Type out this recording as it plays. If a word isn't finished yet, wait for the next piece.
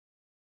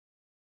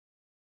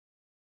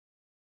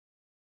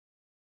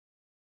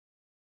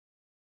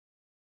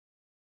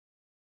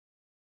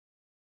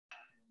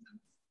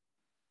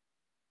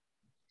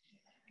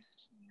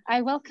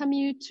I welcome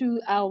you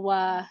to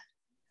our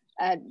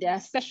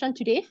session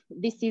today.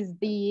 This is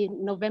the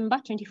November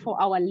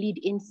 24-hour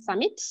Lead-In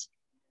Summit.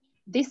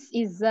 This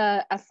is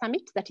a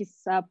summit that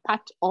is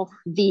part of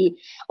the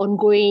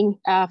ongoing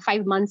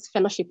 5 months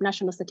fellowship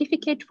national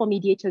certificate for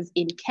mediators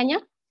in Kenya.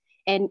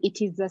 And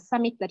it is a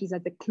summit that is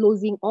at the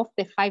closing of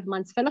the 5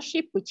 months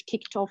fellowship, which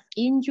kicked off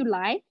in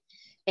July.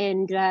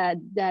 And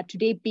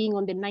today being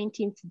on the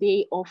 19th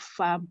day of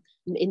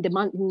the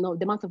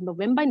month of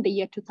November in the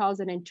year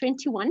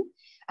 2021,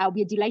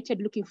 we are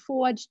delighted, looking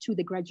forward to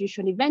the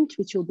graduation event,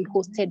 which will be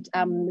hosted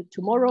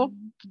tomorrow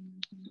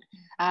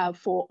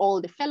for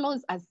all the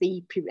fellows as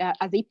they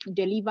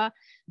deliver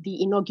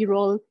the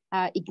inaugural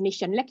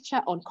Ignatian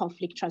lecture on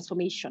conflict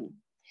transformation.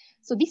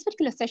 So this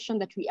particular session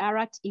that we are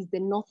at is the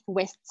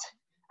Northwest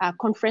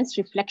Conference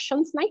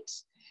Reflections Night.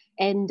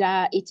 And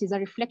it is a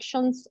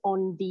reflections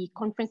on the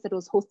conference that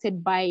was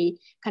hosted by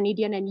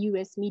Canadian and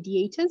US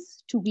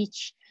mediators, to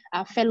which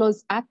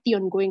fellows at the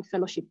ongoing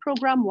fellowship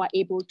program were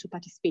able to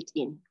participate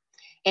in.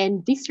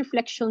 And these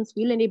reflections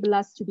will enable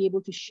us to be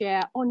able to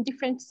share on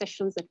different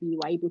sessions that we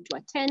were able to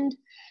attend,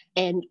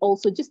 and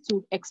also just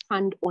to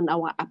expand on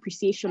our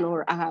appreciation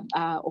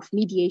of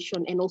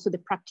mediation and also the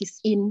practice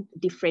in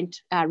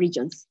different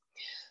regions.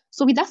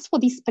 So with us for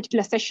these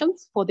particular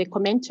sessions, for the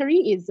commentary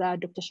is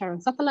Dr.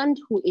 Sharon Sutherland,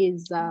 who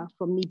is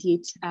from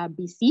Mediate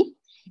BC.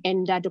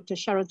 And Dr.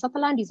 Sharon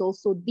Sutherland is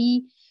also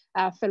the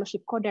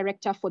fellowship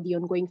co-director for the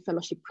ongoing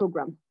fellowship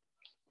program.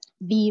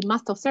 The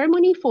master of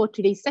ceremony for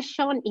today's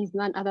session is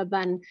none other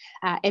than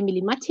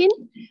Emily Martin,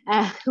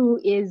 who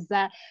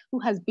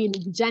has been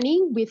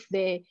journeying with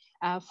the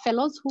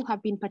fellows who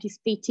have been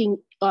participating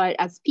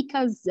as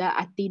speakers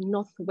at the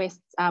Northwest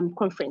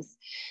Conference.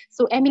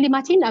 So Emily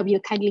Martin, I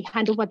will kindly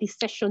hand over this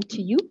session to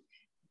you,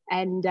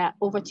 and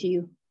over to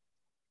you.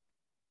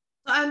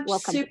 I'm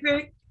welcome.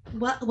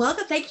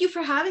 Welcome. Thank you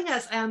for having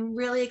us. I'm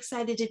really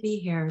excited to be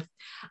here.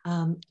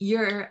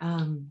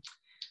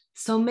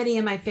 So many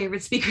of my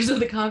favorite speakers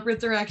of the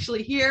conference are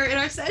actually here in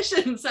our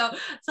session. So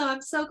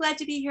I'm so glad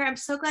to be here. I'm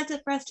so glad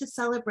for us to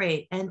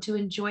celebrate and to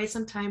enjoy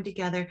some time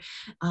together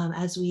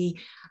as we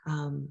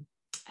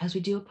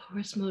do a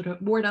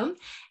post-mortem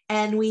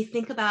and we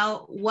think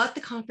about what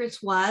the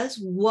conference was,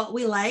 what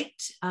we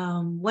liked,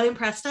 what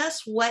impressed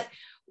us, what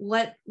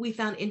we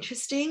found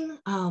interesting,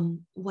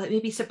 what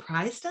maybe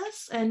surprised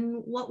us, and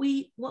what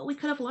we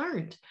could have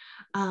learned.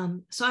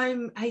 So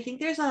I think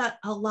there's a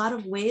lot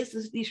of ways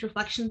these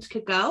reflections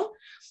could go,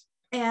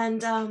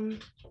 and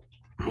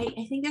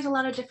I think there's a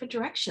lot of different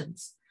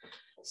directions.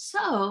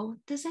 So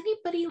does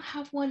anybody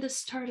have one to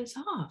start us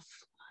off?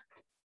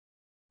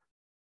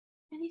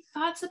 Any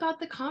thoughts about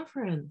the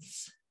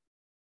conference?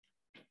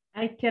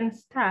 I can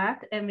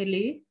start,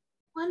 Emily.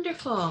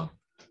 Wonderful.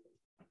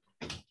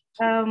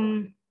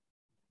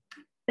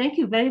 Thank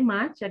you very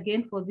much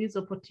again for this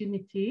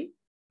opportunity.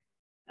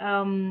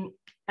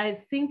 I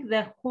think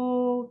the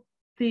whole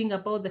thing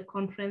about the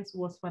conference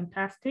was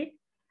fantastic,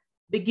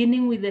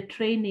 beginning with the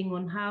training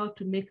on how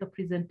to make a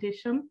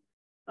presentation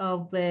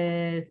of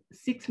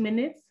 6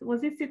 minutes.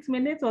 Was it 6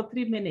 minutes or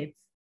 3 minutes?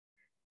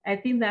 I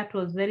think that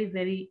was very,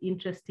 very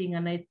interesting.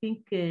 And I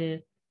think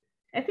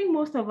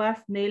most of us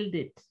nailed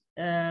it.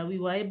 We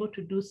were able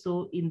to do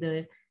so in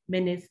the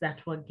minutes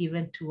that were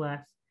given to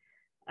us.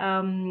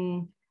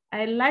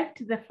 I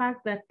liked the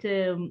fact that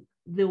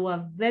there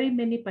were very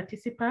many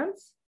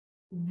participants,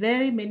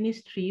 very many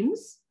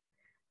streams.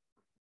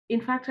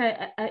 In fact,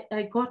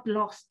 I got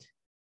lost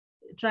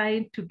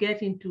trying to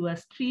get into a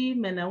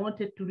stream, and I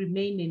wanted to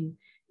remain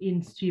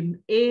in stream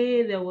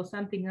A. There was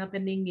something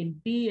happening in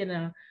B, and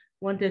I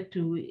wanted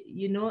to,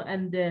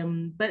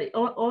 but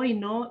all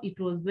in all, it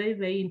was very,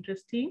 very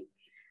interesting.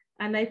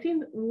 And I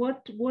think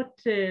what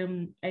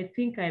I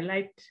think I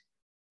liked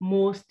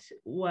most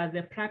were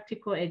the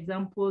practical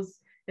examples,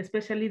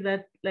 especially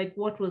that, like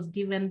what was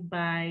given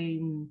by,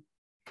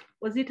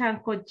 was it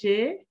Uncle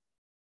Jay,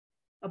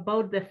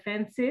 about the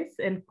fences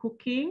and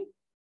cooking,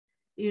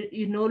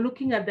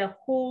 looking at the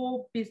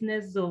whole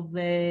business of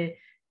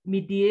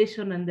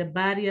mediation and the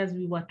barriers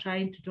we were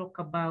trying to talk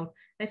about.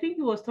 I think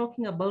he was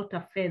talking about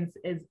a fence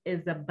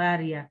as a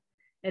barrier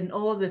and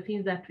all the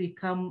things that we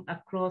come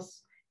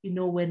across,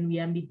 when we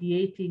are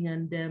mediating,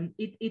 and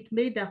it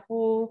made a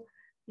whole,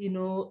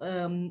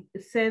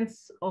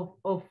 sense of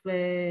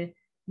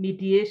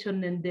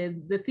mediation and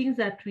the things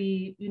that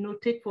we,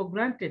 take for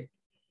granted.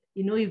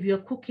 If you're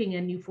cooking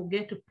and you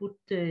forget to put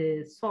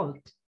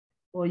salt,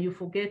 or you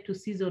forget to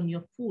season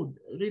your food,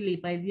 really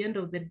by the end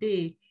of the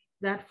day,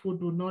 that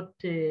food will not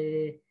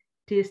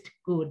taste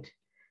good.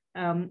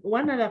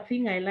 One other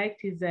thing I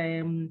liked is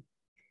the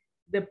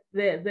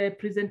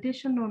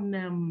presentation on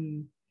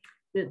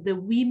the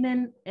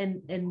women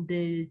and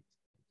the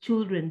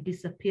children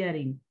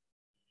disappearing.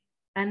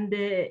 And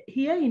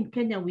here in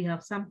Kenya, we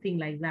have something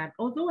like that.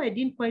 Although I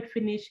didn't quite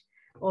finish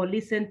or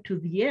listen to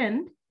the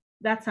end,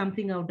 that's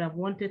something I would have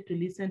wanted to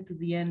listen to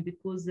the end,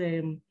 because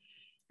I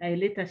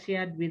later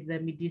shared with the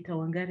mediator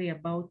Wangari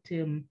about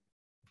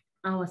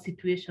our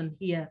situation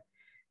here.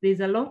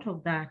 There's a lot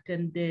of that,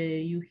 and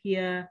you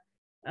hear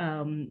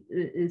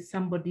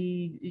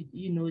somebody,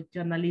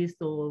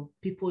 journalists or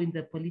people in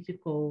the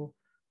political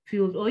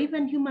field, or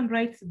even human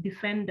rights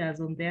defenders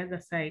on the other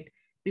side,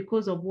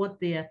 because of what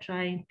they are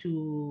trying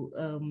to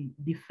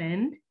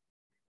defend.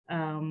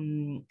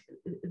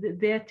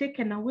 They are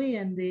taken away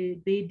and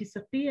they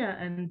disappear,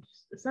 and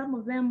some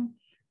of them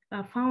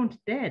are found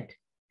dead.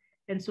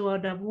 And so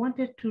I'd have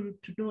wanted to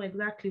know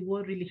exactly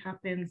what really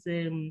happens,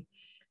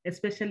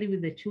 especially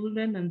with the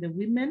children and the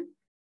women.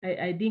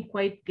 I didn't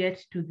quite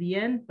get to the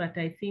end, but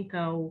I think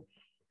I'll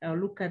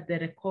look at the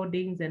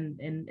recordings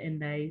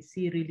and I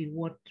see really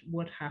what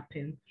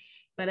happened.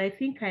 But I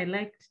think I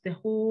liked the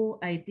whole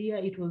idea.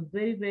 It was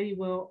very, very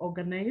well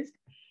organized.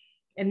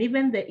 And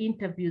even the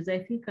interviews, I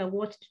think I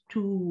watched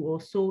 2 or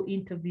so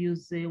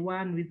interviews,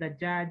 one with a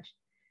judge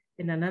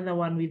and another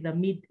one with a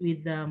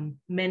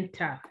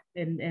mentor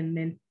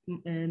and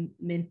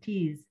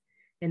mentees,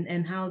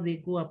 and how they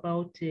go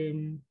about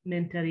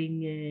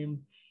mentoring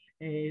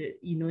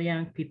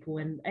young people.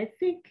 And I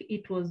think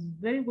it was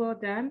very well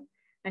done.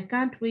 I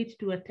can't wait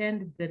to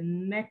attend the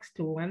next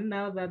one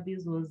now that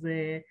this was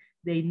the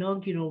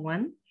inaugural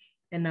one.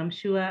 And I'm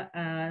sure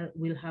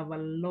we'll have a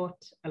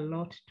lot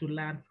to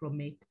learn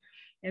from it.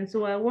 And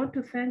so I want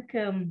to thank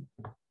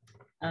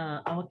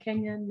our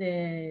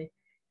Kenyan,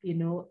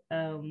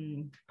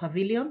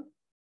 pavilion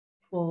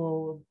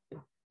for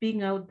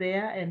being out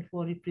there and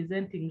for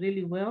representing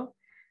really well.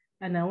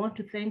 And I want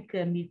to thank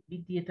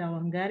Mediator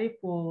Wangari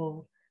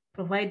for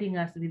providing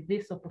us with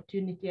this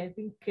opportunity. I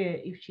think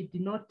if she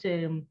did not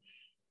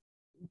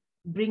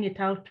bring it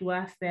out to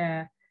us,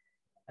 we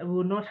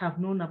would not have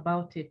known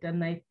about it.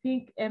 And I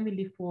think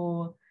Emily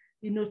for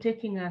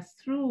taking us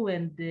through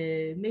and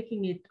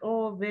making it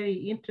all very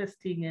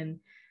interesting. And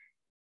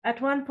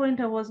at one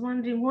point I was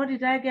wondering, what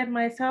did I get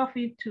myself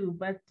into?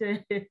 But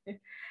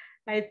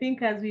I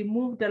think as we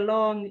moved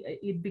along,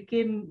 it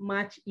became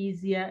much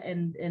easier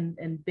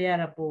and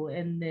bearable.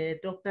 And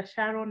Dr.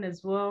 Sharon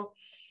as well,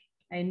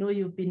 I know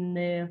you've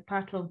been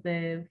part of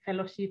the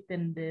fellowship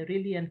and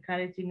really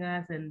encouraging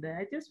us. And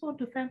I just want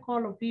to thank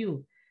all of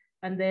you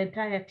and the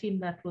entire team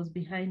that was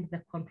behind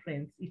the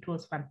conference. It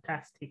was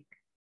fantastic.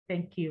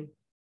 Thank you.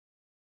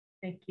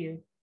 Thank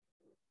you.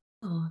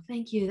 Oh,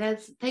 thank you.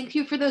 Thank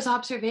you for those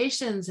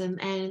observations and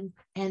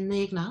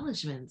the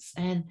acknowledgements.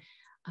 And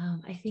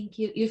I think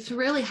you've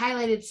really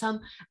highlighted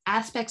some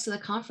aspects of the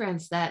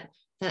conference that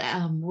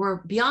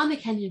were beyond the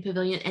Kenyan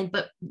Pavilion,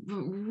 but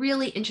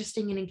really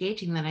interesting and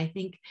engaging. That I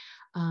think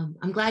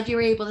I'm glad you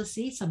were able to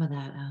see some of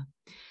that.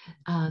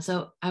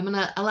 So I'm going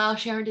to allow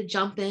Sharon to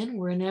jump in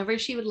whenever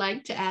she would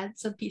like to add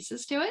some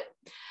pieces to it.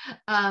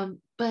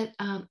 But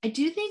I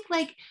do think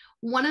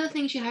one of the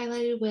things you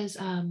highlighted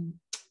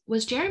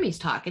was Jeremy's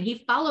talk, and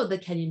he followed the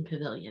Kenyan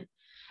Pavilion.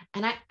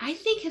 And I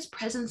think his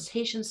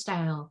presentation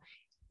style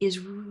is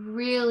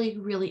really,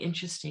 really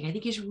interesting. I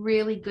think he's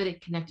really good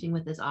at connecting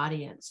with his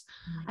audience.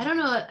 I don't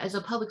know, as a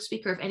public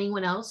speaker, if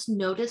anyone else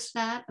noticed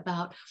that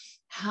about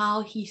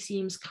how he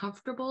seems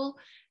comfortable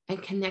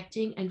and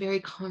connecting and very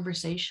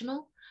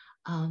conversational.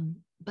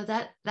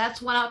 But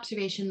that's one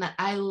observation that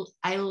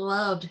I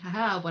loved to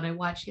have when I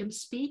watched him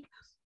speak.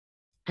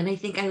 And I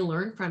think I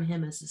learned from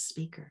him as a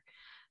speaker.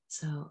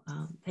 So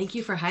thank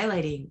you for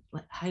highlighting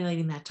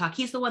that talk.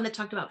 He's the one that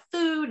talked about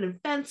food and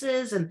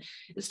fences, and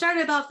it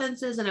started about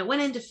fences and it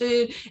went into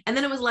food, and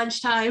then it was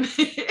lunchtime.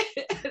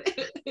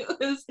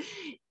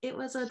 it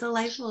was a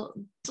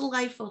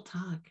delightful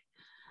talk.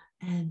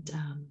 And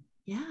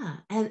yeah,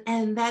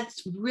 and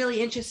that's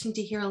really interesting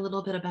to hear a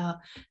little bit about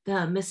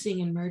the missing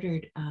and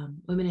murdered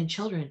women and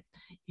children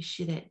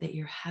issue that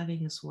you're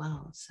having as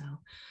well. So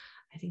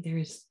I think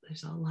there's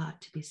a lot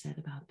to be said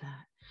about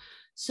that.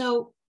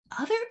 So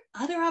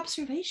other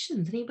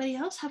observations? Anybody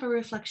else have a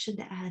reflection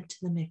to add to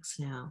the mix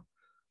now?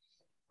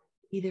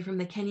 Either from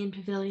the Kenyan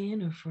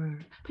Pavilion or for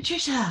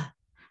Patricia.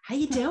 How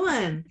you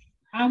doing?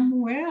 I'm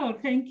well,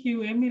 thank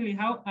you, Emily.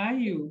 How are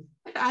you?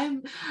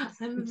 I'm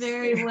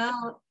very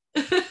well.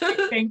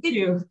 Thank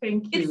you.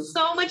 It's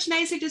so much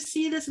nicer to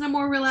see this in a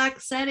more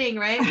relaxed setting,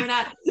 right? We're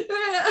not.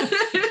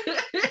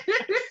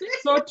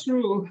 So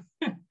true.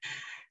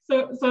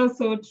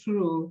 So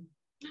true.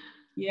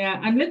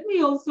 Yeah, and let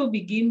me also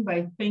begin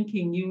by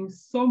thanking you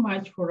so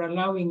much for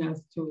allowing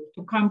us to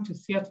come to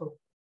Seattle.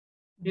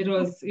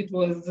 It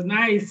was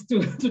nice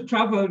to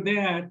travel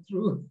there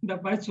through the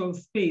virtual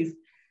space.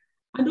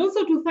 And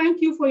also to thank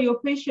you for your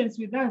patience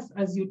with us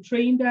as you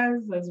trained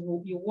us, as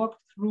you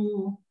walked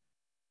through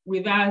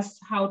with us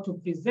how to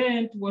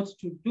present, what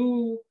to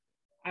do.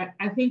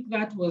 I think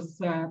that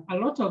was a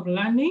lot of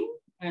learning,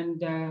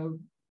 and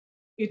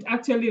it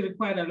actually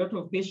required a lot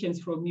of patience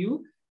from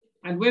you.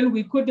 And when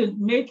we couldn't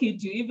make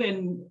it, you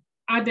even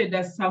added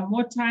us some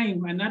more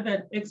time,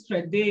 another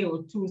extra day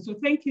or two. So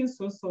thank you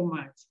so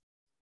much.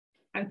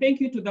 And thank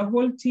you to the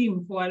whole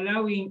team for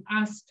allowing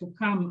us to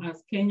come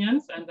as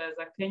Kenyans and as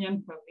a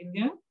Kenyan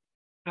Pavilion.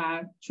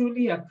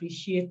 Truly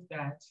appreciate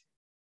that.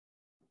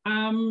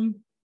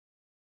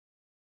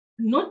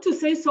 Not to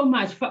say so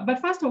much, but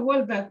first of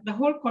all, the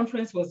whole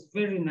conference was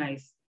very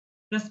nice.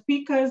 The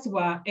speakers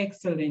were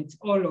excellent,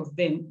 all of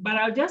them, but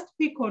I'll just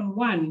pick on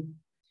one,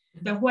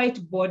 the white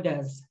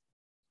borders.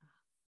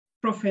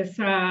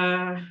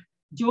 Professor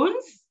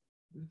Jones,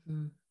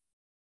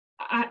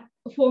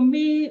 for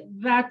me,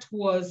 that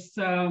was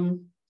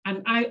an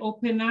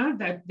eye-opener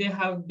that there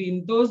have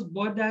been those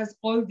borders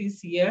all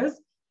these years,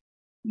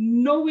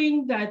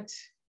 knowing that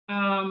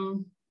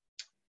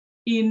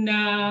in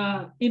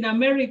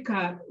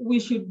America, we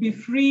should be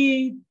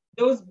free.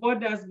 Those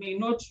borders may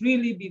not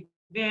really be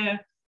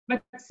there,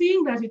 but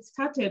seeing that it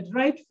started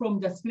right from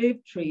the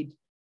slave trade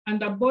and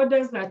the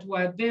borders that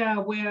were there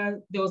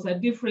where there was a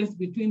difference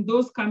between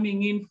those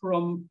coming in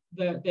from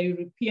the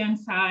European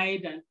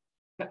side and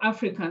the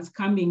Africans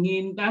coming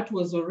in, that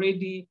was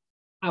already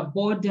a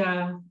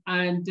border,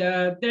 and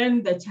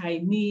then the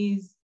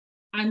Chinese.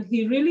 And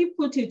he really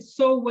put it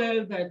so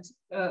well that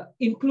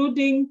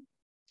including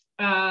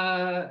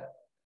the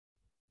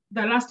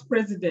last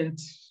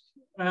president,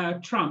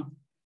 Trump,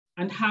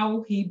 and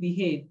how he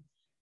behaved.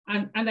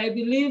 And I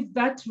believe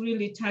that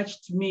really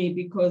touched me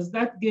because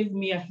that gave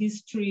me a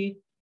history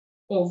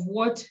of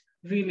what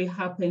really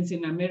happens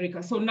in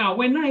America. So now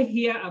when I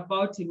hear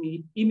about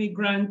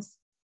immigrants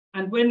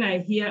and when I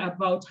hear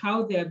about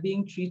how they're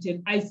being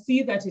treated, I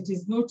see that it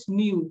is not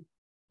new.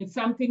 It's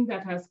something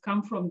that has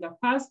come from the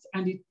past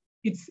and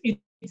it's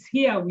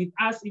here with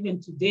us even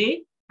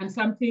today, and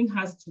something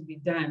has to be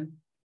done.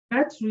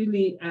 That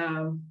really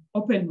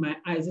opened my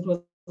eyes. It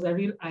was a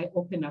real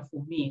eye-opener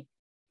for me.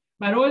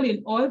 But all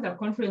in all, the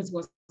conference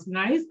was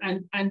nice,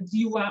 and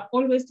you were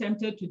always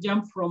tempted to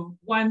jump from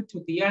one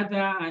to the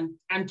other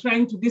and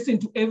trying to listen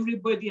to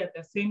everybody at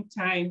the same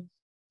time.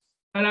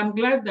 But I'm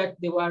glad that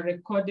they were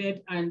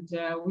recorded and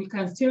we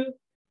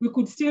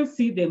could still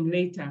see them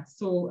later.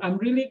 So I'm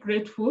really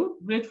grateful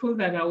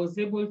that I was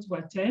able to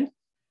attend.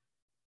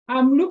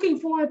 I'm looking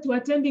forward to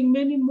attending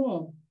many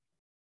more.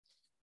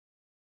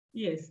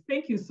 Yes,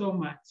 thank you so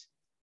much.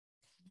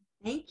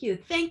 Thank you.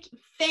 Thank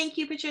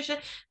you, Patricia.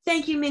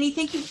 Thank you, Minnie.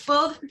 Thank you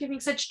both for giving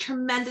such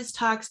tremendous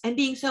talks and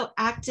being so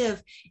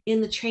active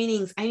in the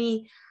trainings. I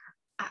mean,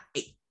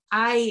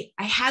 I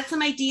had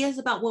some ideas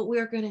about what we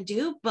were going to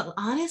do, but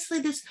honestly,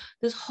 this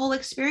whole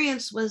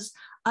experience was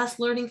us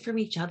learning from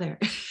each other.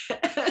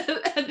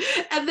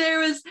 and there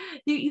was,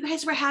 you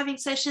guys were having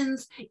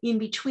sessions in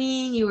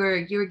between, you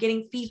were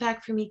getting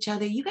feedback from each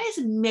other. You guys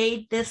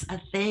made this a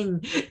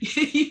thing.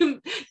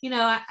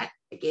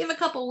 I gave a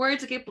couple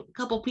words, I gave a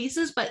couple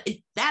pieces, but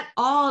that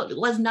all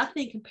was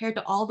nothing compared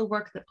to all the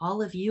work that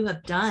all of you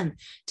have done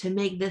to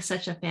make this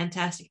such a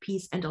fantastic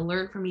piece and to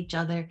learn from each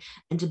other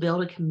and to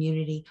build a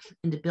community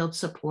and to build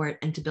support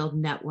and to build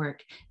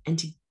network and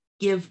to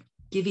give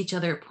each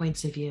other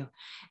points of view.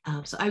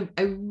 So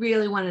I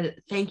really want to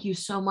thank you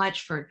so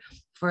much for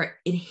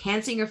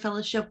enhancing your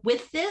fellowship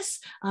with this,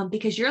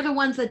 because you're the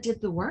ones that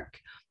did the work.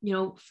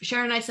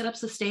 Sharon and I set up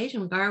the stage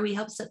and Gara, we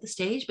helped set the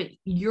stage, but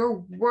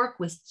your work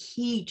was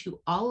key to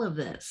all of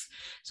this.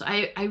 So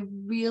I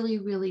really,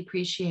 really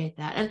appreciate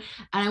that. And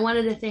I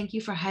wanted to thank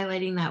you for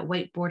highlighting that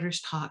White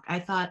Borders talk. I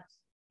thought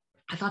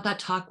that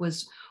talk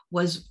was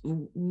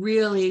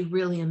really,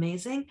 really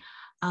amazing.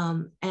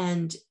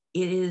 And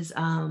it is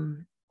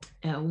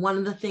one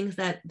of the things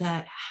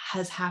that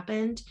has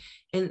happened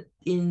in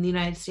the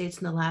United States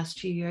in the last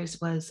few years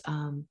was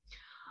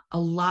a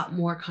lot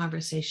more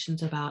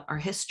conversations about our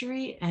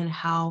history and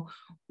how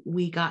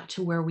we got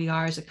to where we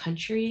are as a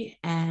country,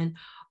 and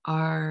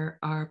our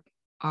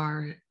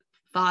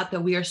thought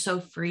that we are so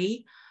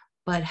free,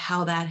 but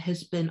how that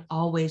has been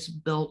always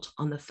built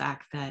on the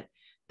fact that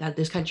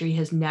this country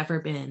has never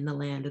been the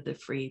land of the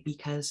free,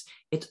 because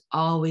it's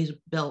always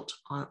built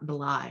on the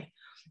lie,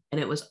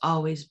 and it was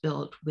always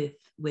built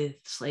with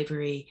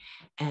slavery,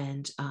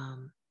 and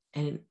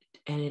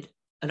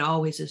it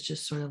always is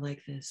just sort of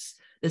like this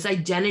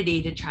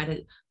identity to try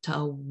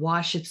to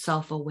wash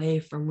itself away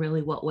from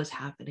really what was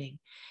happening.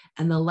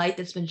 And the light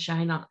that's been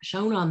shown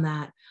on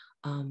that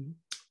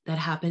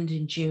happened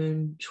in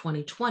June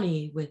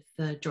 2020 with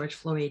the George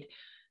Floyd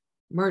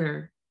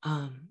murder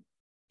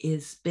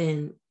has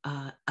been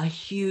a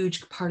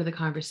huge part of the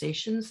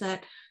conversations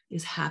that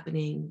is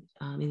happening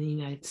in the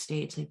United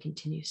States and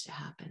continues to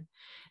happen.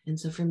 And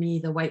so for me,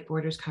 the White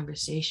Borders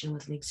conversation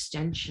was an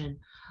extension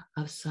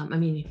of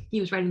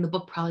he was writing the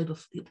book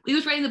he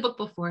was writing the book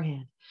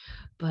beforehand,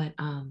 but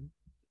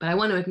I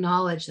want to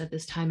acknowledge that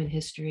this time in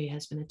history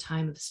has been a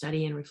time of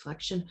study and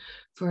reflection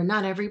for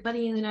not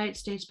everybody in the United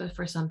States, but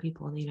for some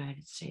people in the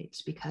United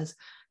States, because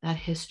that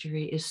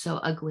history is so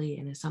ugly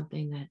and is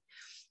something that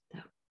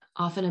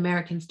often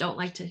Americans don't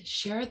like to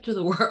share to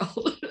the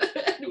world.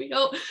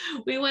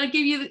 we want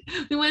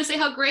to say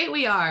how great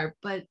we are,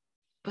 but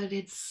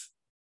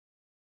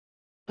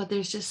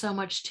there's just so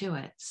much to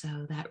it.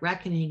 So that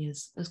reckoning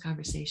those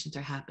conversations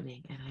are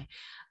happening. And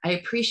I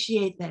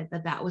appreciate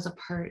that was a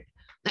part.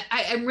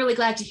 I'm really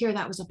glad to hear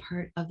that was a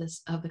part of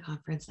the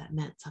conference that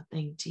meant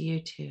something to you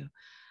too,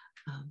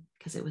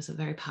 because it was a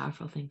very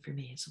powerful thing for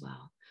me as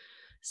well.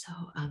 So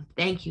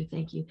thank you.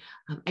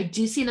 I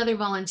do see another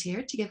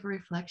volunteer to give a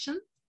reflection.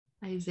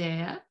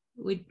 Isaiah,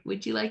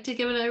 would you like to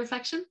give another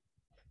reflection?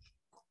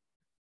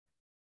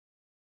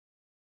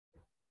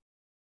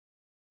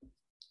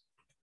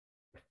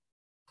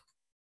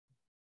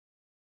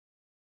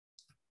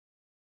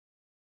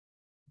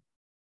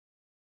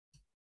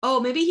 Oh,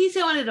 maybe he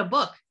wanted a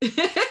book.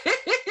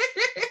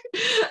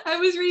 I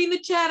was reading the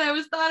chat.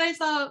 Thought I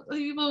saw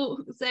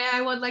people say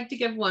I would like to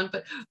give one,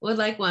 but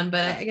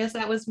I guess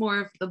that was more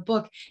of the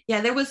book.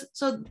 Yeah, there was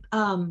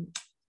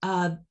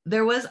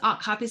there was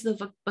copies of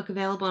the book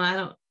available,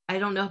 and I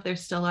don't know if there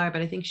still are,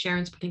 but I think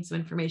Sharon's putting some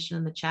information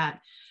in the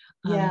chat.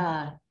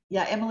 Yeah,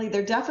 Emily,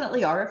 there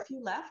definitely are a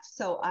few left.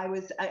 So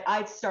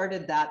I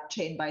started that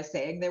chain by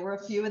saying there were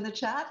a few in the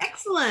chat.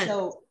 Excellent.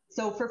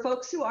 So for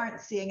folks who aren't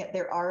seeing it,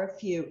 there are a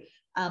few.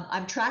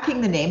 I'm tracking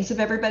the names of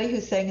everybody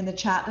who's saying in the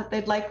chat that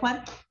they'd like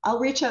one. I'll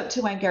reach out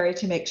to Wangari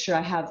to make sure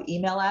I have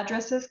email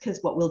addresses, because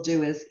what we'll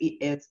do is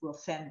we'll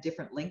send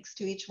different links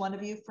to each one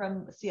of you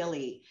from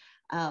CLE.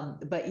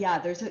 But yeah,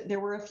 there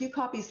were a few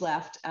copies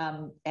left,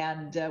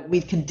 and we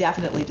can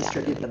definitely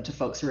distribute them to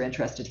folks who are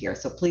interested here.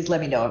 So please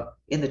let me know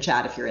in the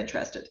chat if you're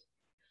interested.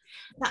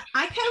 Now,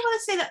 I kind of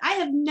want to say that I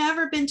have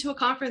never been to a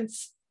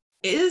conference.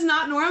 It is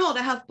not normal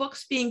to have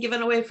books being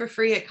given away for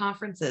free at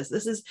conferences.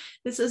 This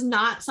is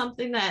not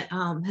something that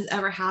has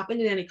ever happened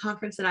in any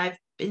conference that I've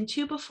been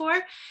to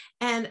before.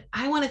 And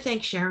I want to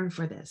thank Sharon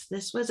for this.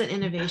 This was an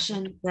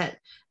innovation that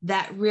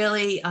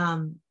really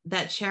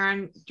that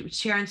Sharon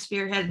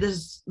spearheaded.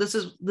 This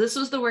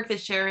was the work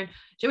that Sharon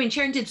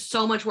did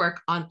so much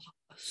work on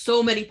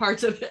so many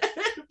parts of it.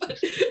 But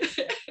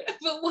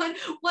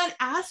one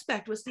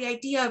aspect was the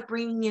idea of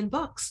bringing in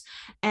books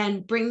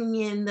and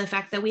bringing in the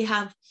fact that we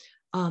have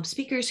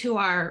speakers who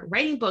are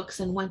writing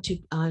books and want to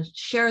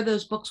share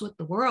those books with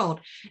the world,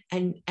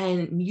 and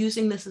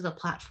using this as a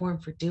platform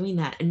for doing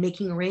that, and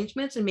making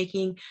arrangements and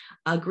making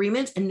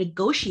agreements and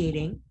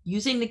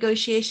using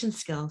negotiation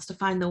skills to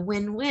find the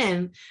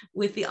win-win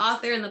with the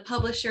author and the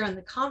publisher and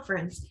the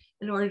conference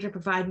in order to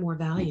provide more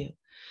value.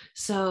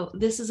 So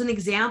this is an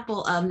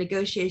example of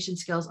negotiation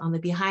skills on the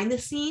behind the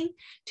scene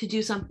to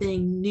do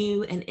something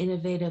new and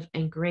innovative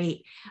and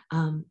great.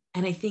 And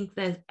I think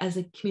that as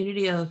a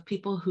community of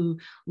people who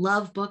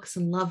love books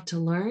and love to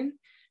learn,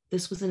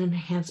 this was an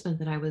enhancement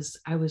that I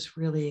was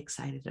really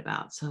excited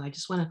about. So I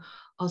just want to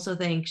also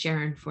thank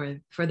Sharon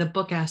for the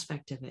book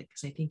aspect of it,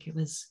 because I think it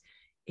was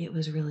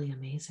really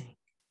amazing.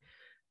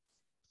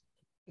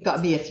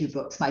 Got me a few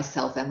books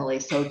myself, Emily.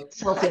 So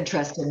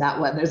self-interest in that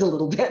one, there's a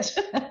little bit.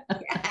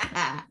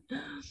 Yeah.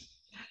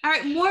 All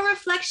right, more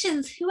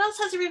reflections. Who else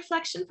has a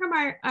reflection from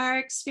our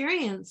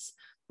experience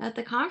at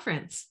the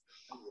conference?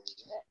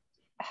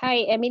 Hi,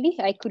 Emily,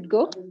 I could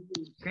go.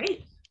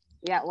 Great.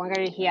 Yeah,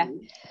 Wangari here.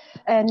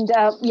 And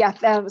I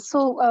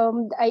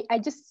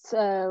just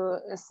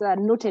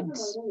noted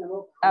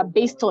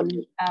based on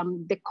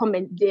the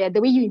comment,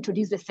 the way you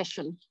introduced the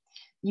session.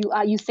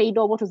 You said,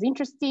 oh, what was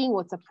interesting,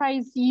 what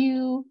surprised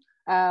you,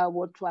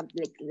 what were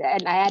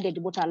and I added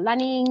what are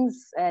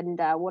learnings, and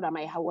what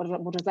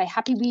was I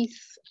happy with,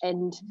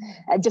 and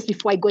just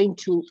before I go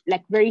into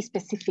like very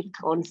specific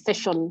on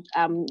session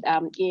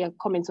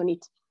comments on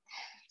it.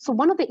 So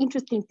one of the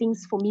interesting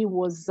things for me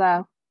was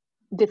the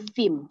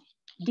theme,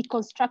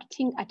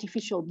 deconstructing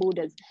artificial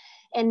borders,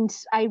 and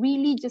I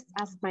really just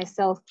asked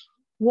myself,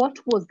 what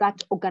was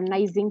that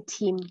organizing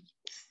team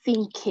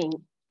thinking?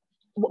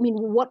 I mean,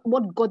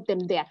 what got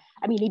them there?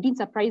 I mean, it didn't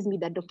surprise me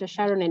that Dr.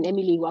 Sharon and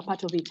Emily were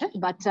part of it,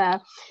 but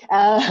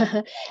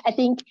I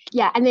think,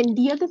 yeah. And then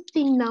the other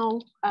thing now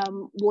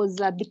was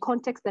the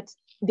context that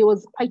there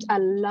was quite a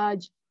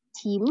large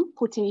team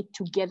putting it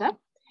together,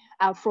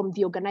 from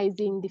the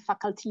organizing, the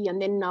faculty,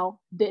 and then now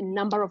the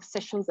number of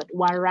sessions that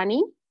were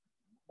running.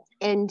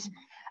 And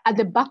at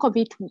the back of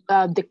it,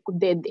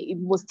 it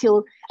was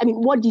still, I mean,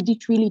 what did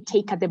it really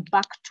take at the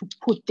back to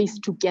put this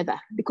together?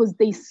 Because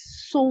there's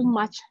so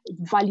much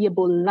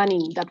valuable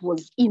learning that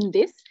was in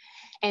this.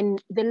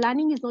 And the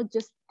learning is not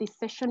just the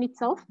session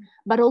itself,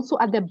 but also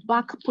at the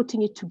back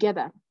putting it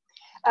together.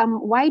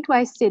 Why do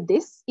I say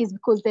this? Is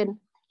because then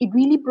it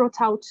really brought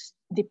out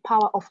the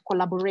power of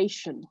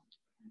collaboration.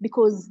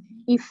 Because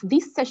if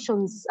these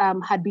sessions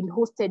had been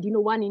hosted,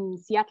 one in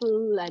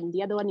Seattle and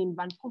the other one in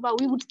Vancouver,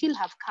 we would still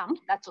have come.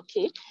 That's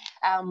okay,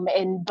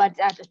 but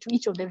to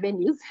each of the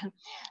venues.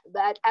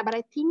 But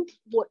I think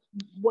what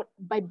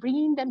by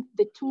bringing them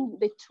the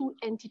two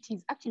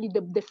entities, actually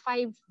the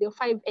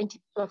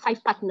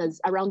five partners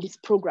around this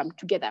program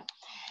together,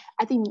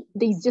 I think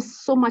there's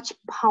just so much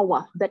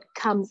power that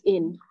comes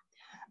in.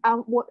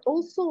 What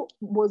also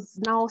was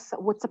now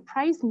what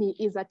surprised me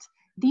is that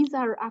these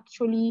are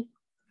actually.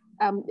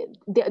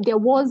 There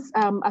was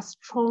a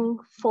strong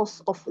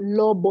force of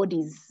law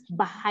bodies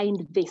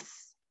behind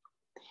this.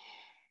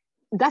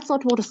 That's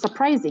not what was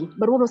surprising,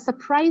 but what was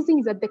surprising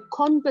is that the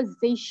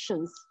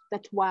conversations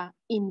that were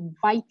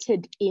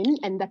invited in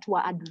and that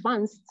were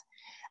advanced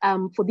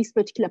for this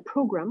particular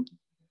program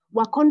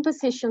were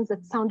conversations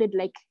that sounded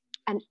like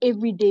an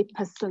everyday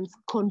person's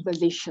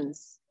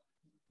conversations,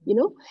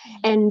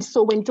 And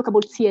so when you talk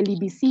about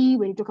CLEBC,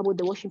 when you talk about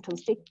the Washington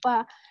State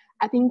Bar,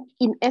 I think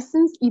in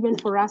essence, even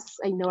for us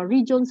in our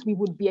regions, we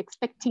would be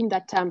expecting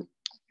that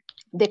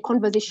the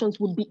conversations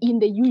would be in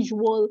the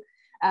usual,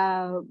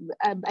 I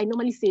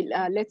normally say,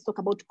 let's talk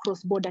about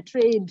cross-border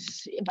trade,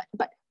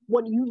 but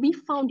what we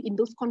found in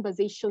those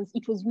conversations,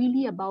 it was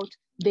really about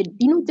the,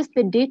 just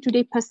the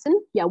day-to-day person.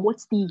 Yeah,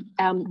 what's the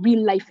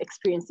real life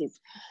experiences.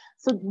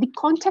 So the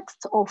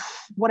context of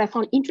what I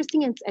found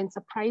interesting and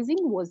surprising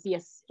was,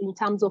 yes, in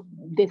terms of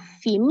the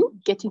theme,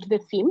 getting to the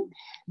theme,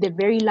 the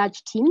very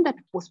large team that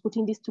was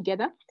putting this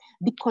together,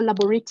 the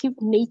collaborative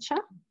nature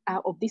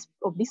of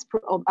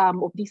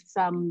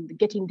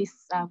getting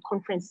this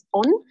conference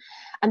on,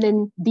 and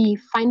then the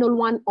final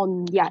one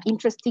on, yeah,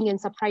 interesting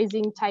and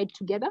surprising tied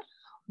together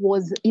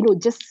was,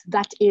 just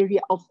that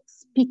area of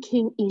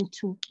speaking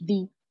into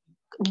the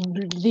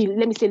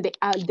let me say the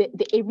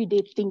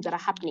everyday things that are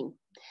happening.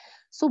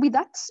 So with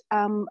that,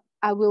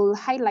 I will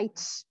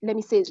highlight, let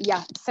me say,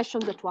 yeah,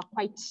 sessions that were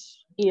quite,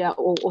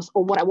 or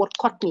what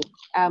caught me,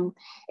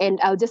 and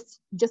I'll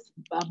just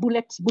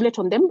bullet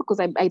on them, because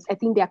I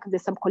think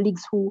there's some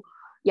colleagues who,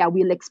 yeah,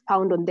 will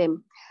expound on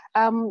them.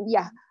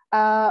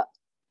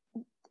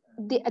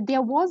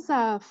 There was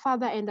a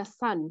father and a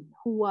son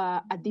who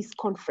were at this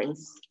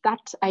conference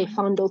that I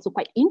found also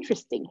quite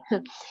interesting,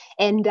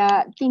 and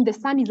I think the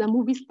son is a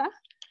movie star.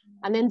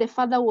 And then the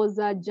father was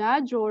a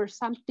judge or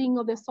something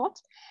of the sort.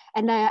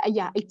 And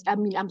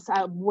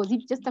was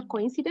it just a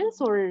coincidence,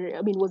 or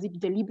was it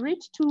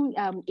deliberate to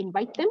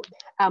invite them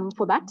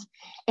for that?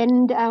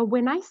 And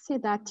when I say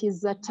that is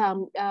that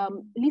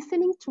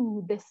listening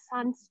to the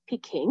son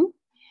speaking,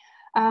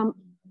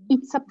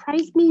 it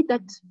surprised me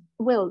that,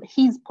 well,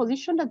 he's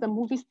positioned as a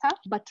movie star,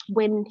 but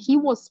when he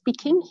was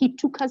speaking, he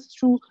took us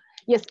through,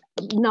 yes,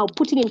 now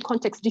putting in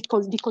context,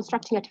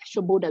 deconstructing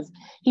artificial borders.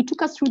 He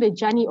took us through the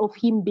journey of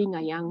him being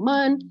a young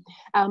man.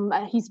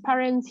 His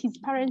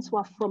grandparents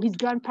were from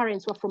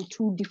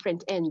two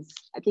different ends.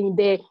 I think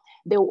they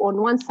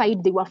on one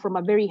side, they were from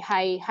a very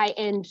high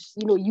end,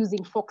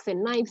 using forks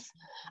and knives.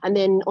 And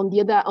then on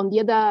the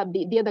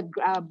other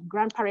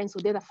grandparents, or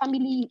the other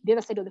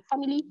side of the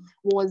family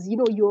was,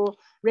 your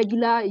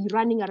regular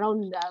running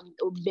around,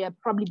 they're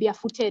probably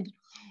barefooted.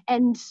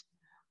 And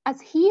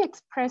as he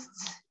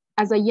expressed,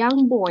 as a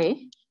young boy,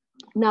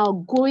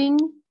 now going,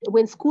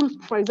 when school,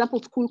 for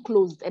example, school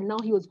closed, and now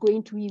he was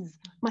going to his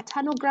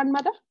maternal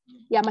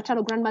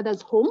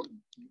grandmother's home.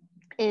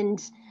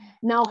 And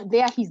now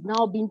there he's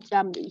now been,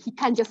 he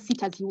can't just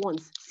sit as he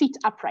wants, sit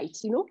upright,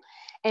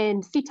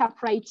 and sit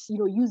upright,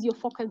 use your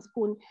fork and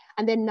spoon.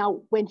 And then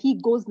now when he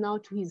goes now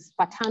to his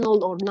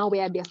paternal, or now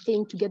where they're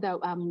staying together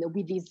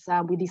with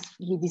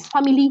his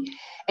family,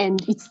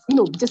 and it's,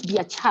 just be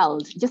a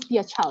child.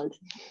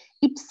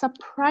 It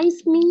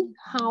surprised me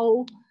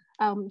how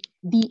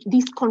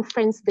this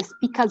conference, the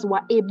speakers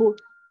were able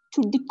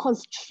to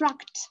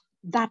deconstruct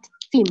that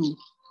theme.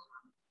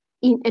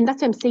 And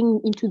that's what I'm saying,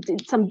 into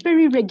some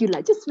very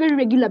regular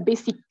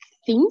basic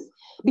things,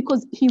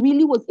 because he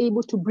really was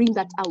able to bring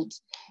that out.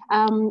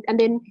 And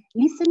then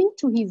listening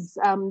to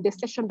the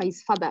session by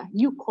his father,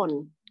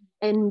 Yukon,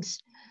 and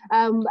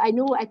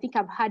I think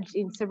I've had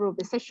in several of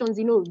the sessions,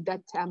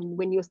 that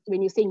when you're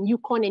saying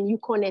Yukon,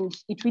 and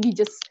it really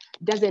just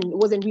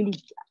wasn't really,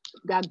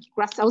 I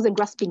wasn't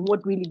grasping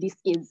what really this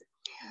is.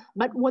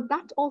 But what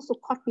that also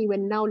caught me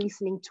when now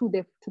listening to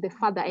the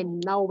father,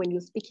 and now when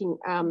you're speaking,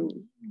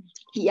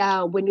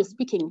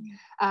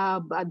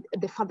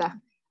 the father,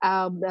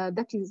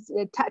 that is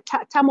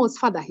Tamo's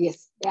father,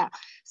 yes, yeah.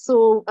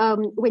 So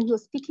when he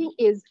was speaking,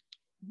 is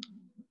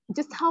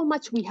just how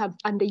much we have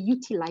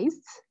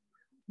underutilized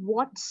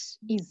what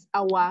is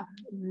our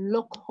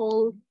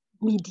local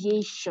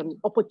mediation,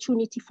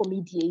 opportunity for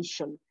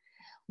mediation,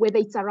 whether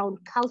it's around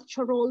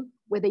cultural,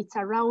 whether it's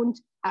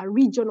around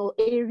regional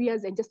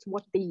areas, and just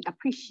what they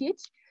appreciate.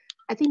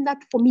 I think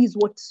that for me is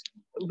what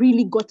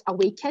really got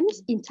awakened,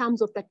 in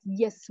terms of that,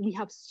 yes, we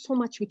have so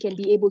much we can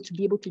be able to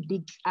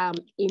dig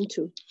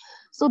into.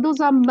 So those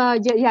are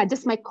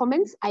just my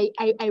comments. I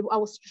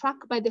was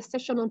struck by the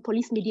session on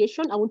police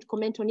mediation. I won't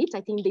comment on it.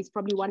 I think there's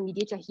probably one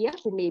mediator here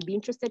who may be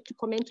interested to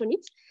comment on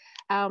it.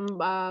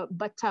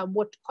 But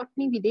what caught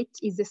me with it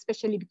is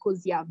especially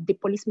because, yeah, the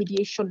police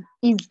mediation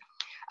is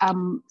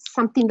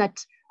something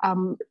that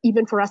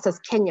even for us as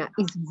Kenya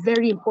is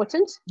very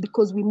important,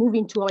 because we move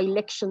into our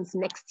elections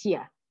next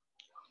year.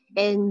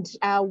 And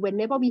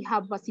whenever we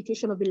have a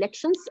situation of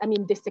elections, I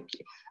mean,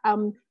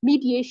 the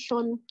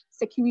mediation,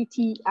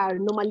 security are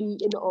normally,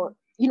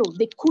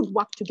 they could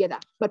work together,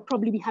 but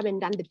probably we haven't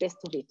done the best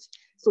of it.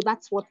 So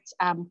that's what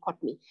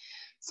caught me.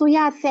 So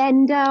yes,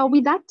 and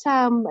with that,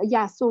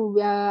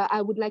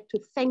 I would like to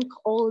thank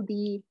all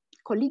the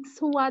colleagues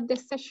who are at the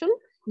session.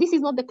 This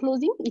is not the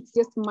closing, it's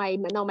just my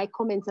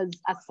comments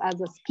as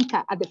a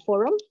speaker at the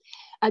forum.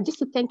 Just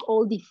to thank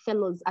all the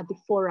fellows at the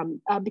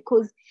forum,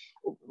 because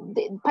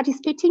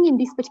participating in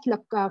this particular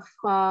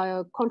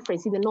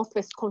conference, in the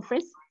Northwest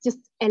Conference, just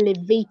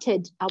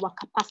elevated our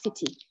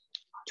capacity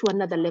to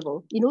another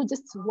level.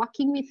 Just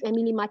working with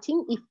Emily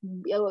Martin,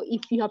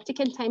 if you have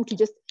taken time to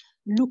just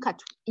look at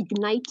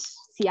Ignite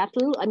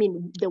Seattle, I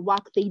mean, the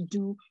work they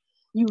do,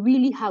 we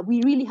really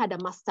had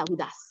a master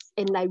with us.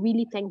 And I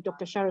really thank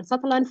Dr. Sharon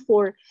Sutherland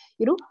for,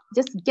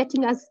 just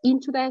getting us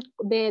into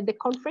the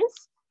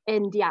conference.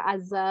 And yeah,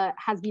 as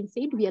has been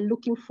said, we are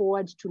looking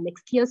forward to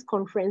next year's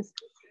conference.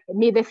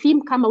 may the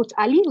theme come out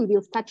early. We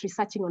will start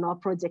researching on our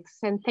projects.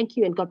 And thank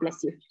you and God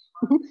bless you.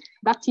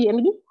 Back to you,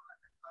 Emily.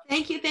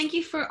 Thank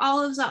you for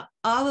all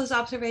those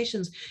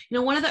observations. You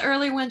know, one of the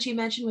earlier ones you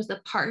mentioned was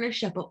the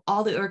partnership of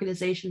all the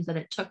organizations that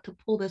it took to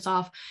pull this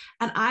off.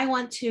 And I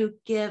want to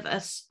give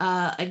us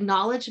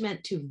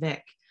acknowledgement to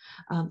Vic.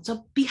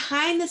 So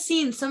behind the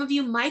scenes, some of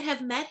you might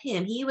have met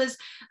him. He was,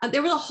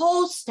 there was a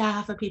whole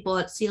staff of people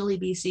at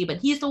CLEBC, but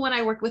he's the one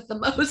I worked with the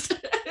most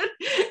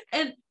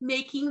and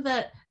making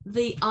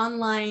the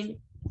online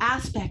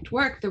aspect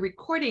work, the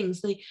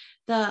recordings,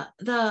 I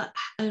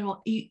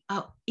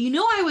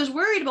was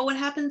worried about what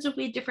happens if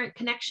we had different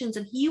connections,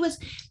 and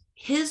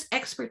his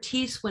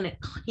expertise when it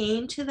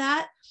came to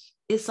that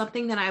is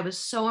something that I was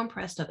so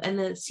impressed of. And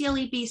the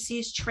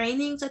CLEBC's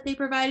trainings that they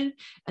provided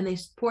and they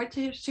support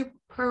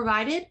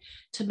provided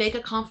to make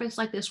a conference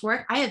like this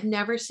work, I have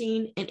never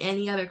seen in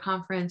any other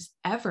conference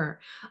ever.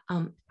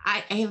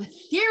 I have a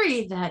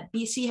theory that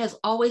BC has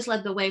always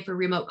led the way for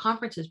remote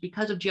conferences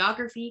because of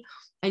geography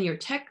and your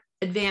tech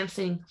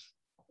advancing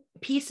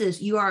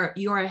pieces. You are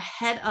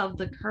ahead of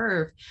the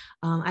curve.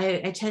 I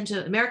attend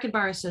to American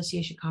Bar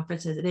Association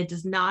conferences, and it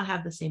does not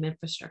have the same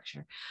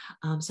infrastructure.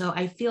 So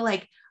I feel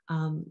like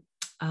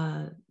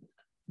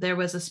there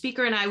was a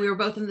speaker and we were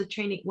both in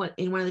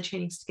one of the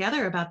trainings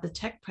together about the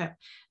tech prep.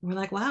 And we're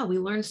like, wow, we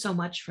learned so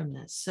much from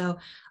this. So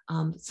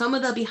some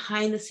of the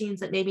behind the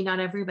scenes that maybe not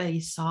everybody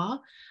saw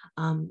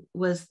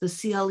was the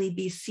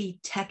CLEBC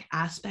tech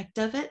aspect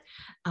of it.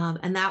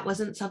 And that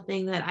wasn't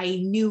something that I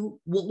knew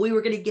what we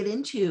were going to get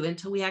into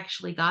until we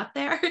actually got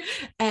there.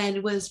 And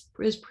it was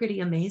pretty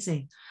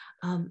amazing.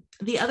 One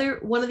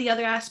of the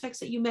other aspects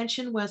that you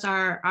mentioned was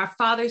our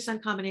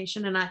father-son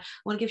combination. And I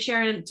want to give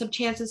Sharon some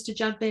chances to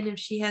jump in if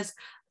she has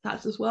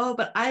thoughts as well,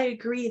 but I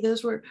agree,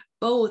 those were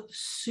both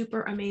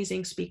super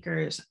amazing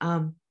speakers.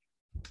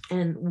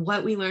 And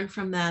what we learned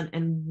from them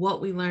and what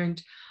we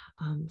learned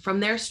from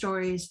their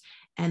stories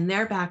and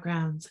their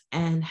backgrounds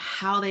and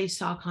how they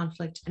saw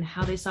conflict and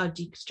how they saw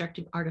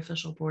deconstructing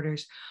artificial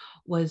borders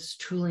was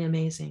truly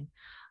amazing.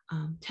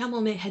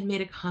 Tamil had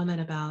made a comment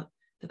about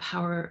the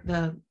power,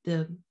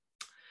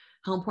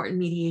 how important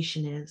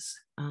mediation is.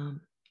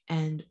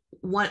 And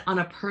on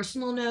a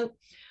personal note,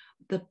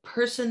 the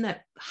person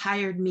that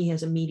hired me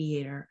as a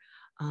mediator,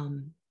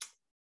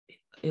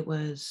 it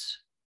was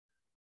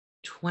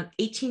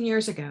 18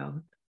 years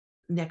ago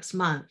next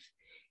month.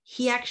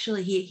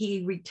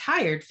 He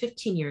retired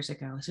 15 years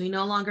ago. So he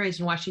no longer is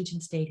in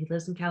Washington State. He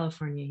lives in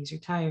California. He's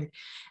retired,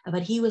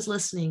 but he was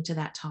listening to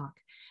that talk.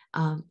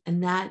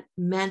 And that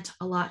meant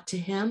a lot to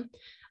him.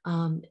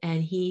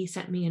 And he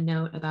sent me a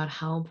note about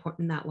how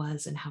important that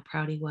was and how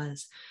proud he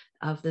was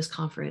of this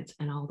conference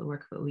and all the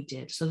work that we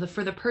did. So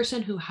for the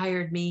person who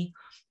hired me,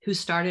 who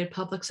started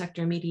public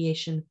sector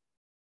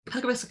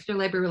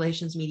labor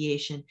relations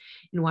mediation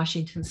in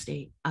Washington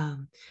State,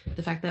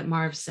 the fact that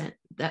Marv sent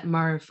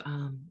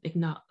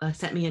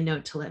me a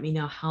note to let me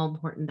know how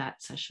important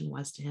that session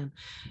was to him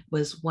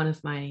was one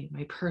of my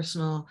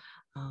personal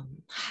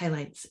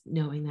highlights,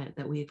 knowing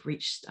that we've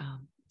reached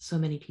so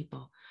many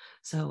people.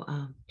 So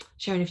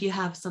Sharon, if you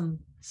have some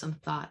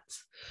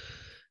thoughts.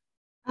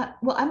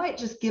 Well, I might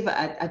just give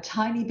a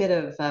tiny bit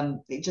of,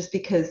 just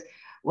because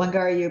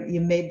Wangari,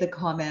 you made the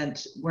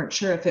comment, weren't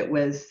sure if it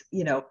was,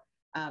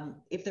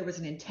 if there was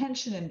an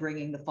intention in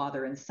bringing the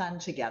father and son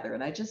together.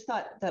 And I just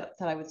thought that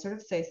I would sort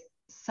of say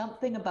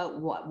something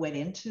about what went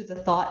into the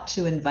thought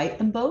to invite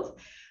them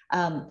both.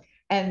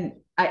 And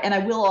I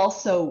will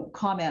also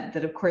comment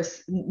that, of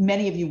course,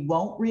 many of you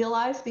won't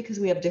realize, because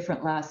we have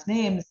different last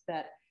names,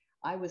 that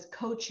I was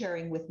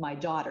co-chairing with my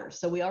daughter.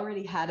 So we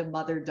already had a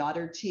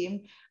mother-daughter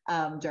team.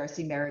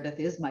 Darcy Meredith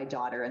is my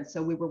daughter. And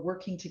so we were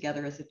working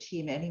together as a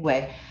team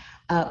anyway.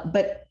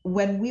 But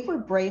when we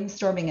were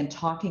brainstorming and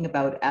talking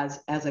about as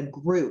a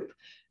group,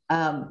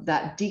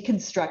 that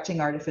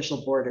deconstructing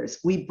artificial borders,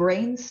 we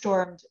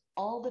brainstormed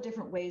all the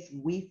different ways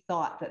we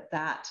thought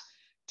that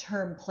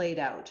term played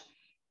out.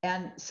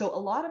 And so a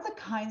lot of the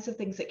kinds of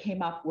things that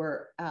came up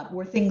were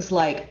things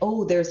like,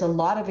 oh, there's a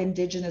lot of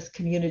Indigenous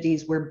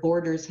communities where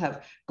borders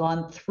have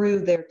gone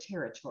through their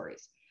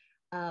territories.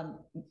 And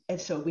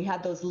so we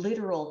had those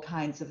literal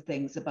kinds of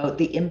things about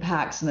the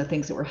impacts and the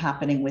things that were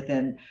happening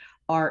within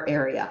our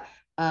area.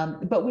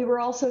 But we were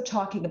also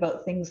talking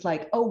about things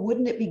like, oh,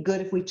 wouldn't it be good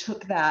if we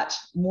took that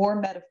more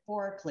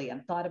metaphorically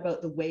and thought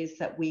about the ways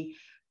that we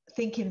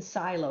think in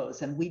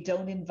silos and we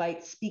don't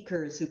invite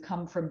speakers who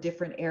come from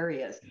different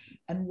areas?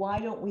 And why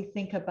don't we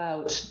think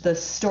about the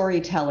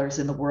storytellers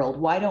in the world?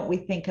 Why don't we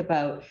think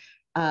about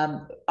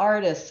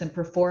artists and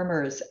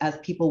performers as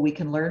people we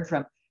can learn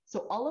from?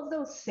 So all of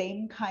those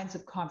same kinds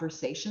of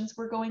conversations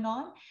were going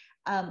on.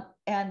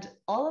 And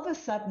all of a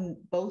sudden,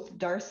 both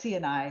Darcy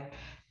and I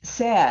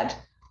said,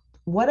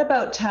 what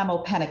about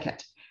Tamil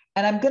Pennicott?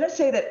 And I'm going to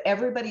say that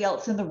everybody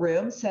else in the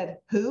room said,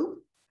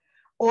 who?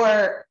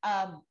 Or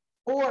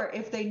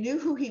if they knew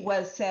who he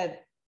was, said,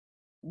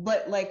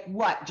 but like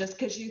what? Just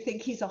because you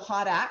think he's a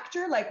hot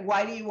actor? Like,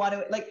 why do you want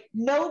to? Like,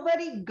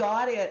 nobody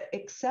got it,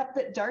 except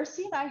that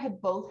Darcy and I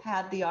had both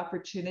had the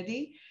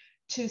opportunity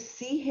to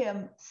see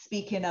him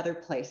speak in other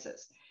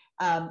places.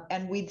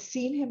 And we'd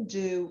seen him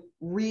do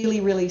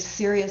really, really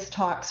serious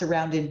talks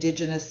around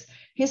Indigenous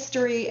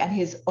history and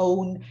his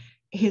own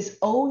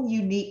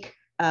unique,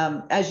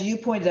 as you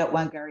pointed out,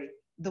 Wangari,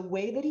 the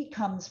way that he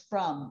comes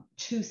from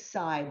two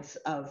sides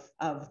of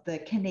the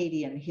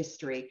Canadian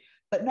history,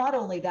 but not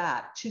only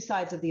that, two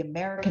sides of the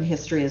American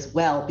history as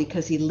well,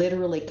 because he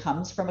literally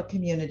comes from a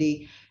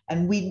community,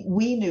 and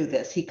we knew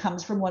this, he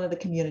comes from one of the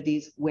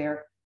communities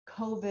where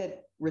COVID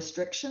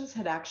restrictions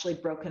had actually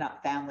broken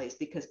up families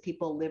because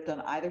people lived on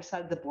either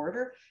side of the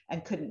border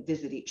and couldn't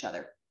visit each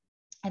other.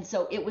 And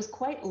so it was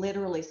quite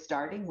literally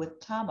starting with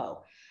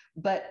Tamo.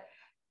 But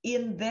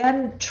in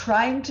then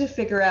trying to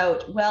figure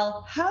out,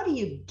 well, how do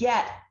you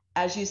get,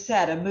 as you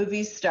said, a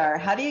movie star,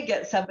 how do you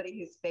get somebody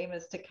who's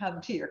famous to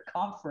come to your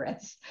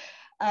conference?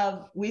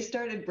 We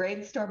started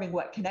brainstorming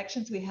what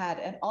connections we had.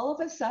 And all of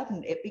a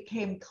sudden it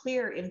became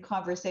clear in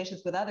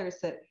conversations with others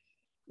that,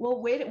 well,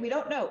 wait, we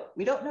don't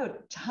know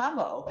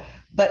Tamo,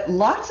 but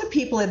lots of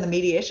people in the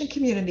mediation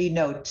community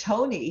know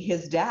Tony,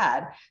 his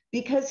dad,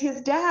 because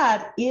his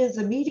dad is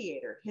a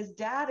mediator. His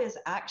dad is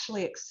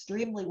actually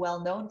extremely well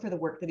known for the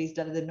work that he's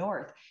done in the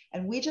North.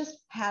 And we just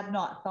had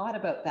not thought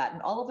about that.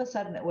 And all of a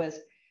sudden it was,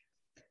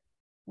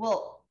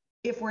 well,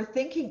 if we're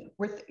thinking,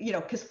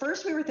 because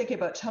first we were thinking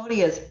about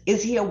Tony as,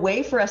 is he a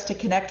way for us to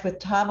connect with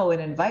Tamo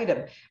and invite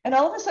him? And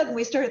all of a sudden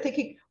we started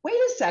thinking, wait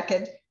a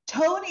second,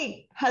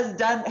 Tony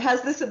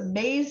has this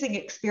amazing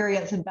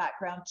experience and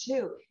background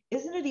too.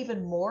 Isn't it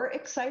even more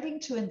exciting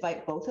to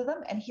invite both of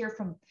them and hear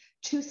from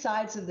two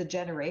sides of the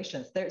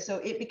generations there? So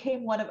it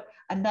became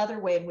another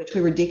way in which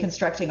we were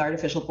deconstructing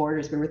artificial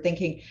borders. We were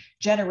thinking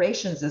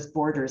generations as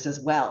borders as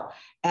well.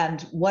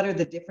 And what are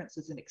the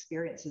differences and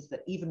experiences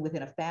that even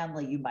within a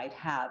family you might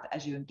have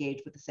as you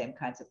engage with the same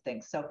kinds of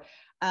things? So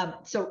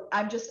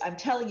I'm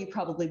telling you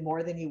probably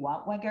more than you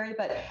want, Wangari,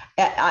 but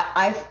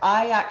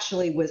I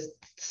actually was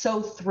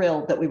so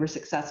thrilled that we were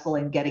successful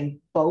in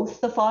getting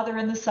both the father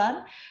and the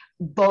son,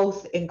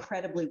 both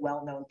incredibly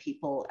well-known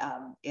people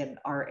in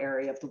our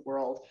area of the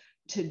world,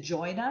 to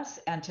join us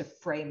and to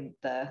frame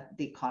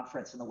the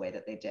conference in the way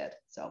that they did.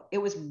 So it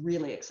was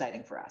really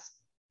exciting for us.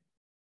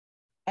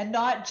 And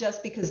not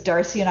just because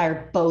Darcy and I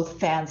are both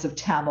fans of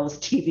Tamo's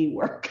TV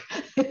work.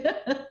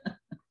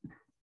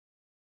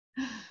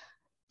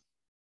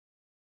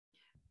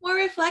 More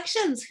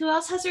reflections. Who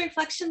else has a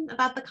reflection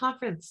about the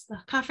conference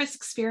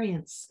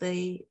experience,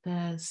 the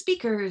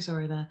speakers,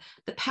 or the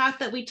path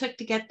that we took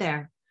to get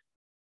there?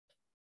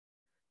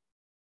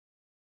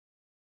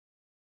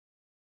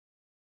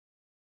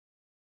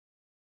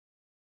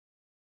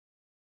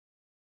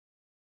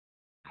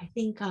 I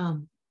think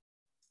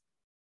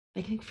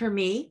for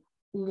me,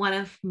 one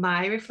of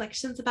my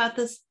reflections about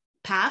this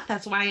path,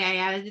 that's why I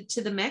added it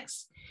to the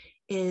mix,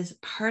 is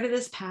part of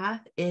this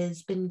path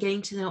is been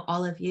getting to know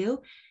all of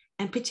you,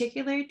 and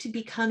particular to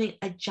becoming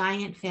a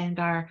giant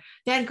fangirl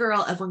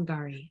of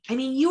Wangari. I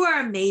mean, you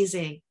are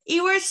amazing.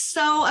 You are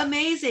so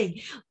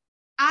amazing.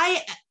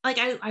 I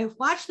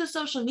watch the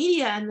social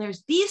media and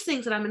there's these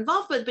things that I'm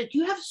involved with, but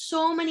you have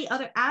so many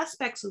other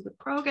aspects of the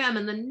program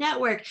and the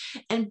network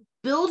and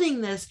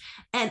building this.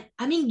 And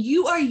I mean,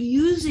 you are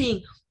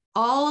using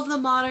all of the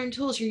modern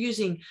tools. You're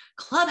using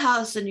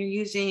Clubhouse and you're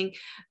using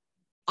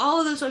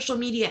all of the social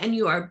media, and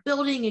you are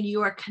building and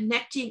you are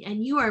connecting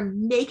and you are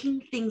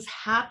making things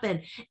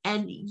happen.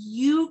 And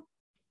you're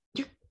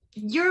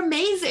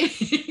amazing.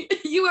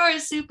 You are a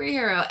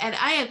superhero. And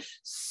I am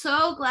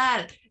so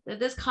glad that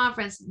this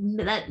conference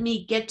let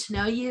me get to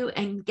know you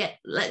and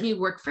let me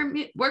work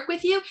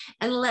with you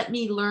and let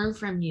me learn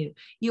from you.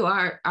 You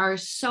are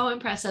so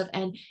impressive.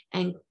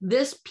 And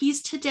this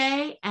piece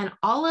today and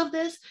all of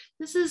this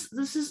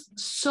is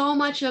so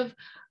much of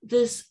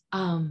this.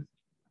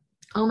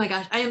 Oh my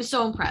gosh, I am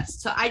so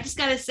impressed. So I just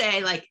got to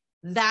say, like,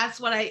 that's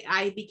what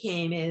I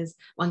became, is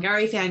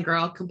Wangari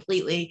fangirl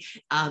completely.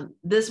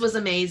 This was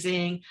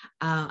amazing.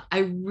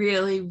 I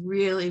really,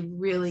 really,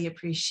 really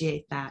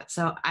appreciate that.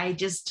 So I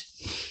just,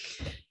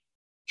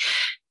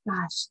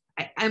 gosh,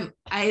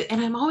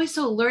 I'm always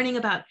so learning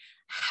about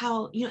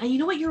how, and you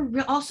know what you're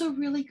also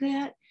really good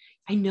at?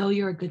 I know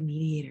you're a good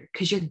mediator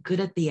because you're good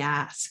at the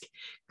ask.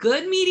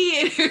 Good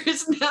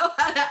mediators know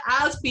how to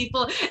ask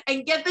people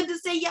and get them to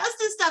say yes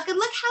to stuff. And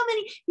look how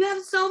you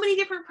have so many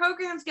different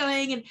programs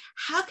going, and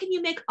how can you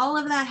make all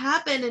of that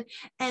happen?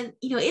 And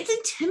it's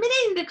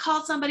intimidating to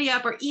call somebody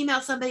up or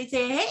email somebody,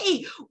 say,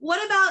 hey,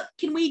 what about,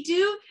 can we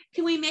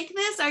make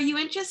this? Are you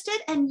interested?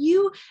 And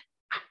you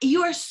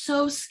are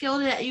so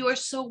skilled at it. You are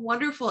so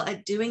wonderful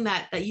at doing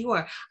that I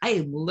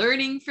am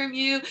learning from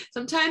you.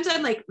 Sometimes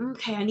I'm like,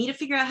 okay, I need to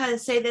figure out how to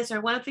say this, or I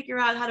want to figure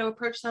out how to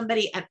approach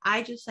somebody. And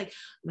I just I'm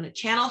going to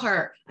channel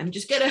her. I'm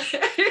just going to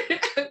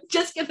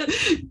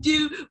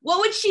do,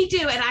 what would she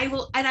do? And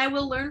I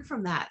will learn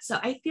from that. So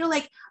I feel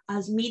like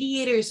as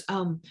mediators,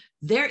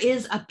 there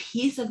is a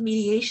piece of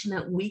mediation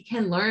that we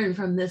can learn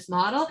from this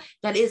model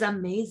that is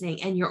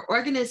amazing. And your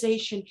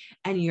organization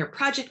and your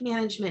project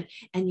management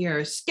and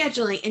your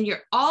scheduling and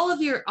all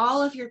of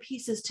your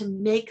pieces to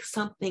make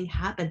something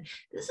happen.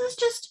 This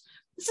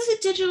this is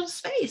a digital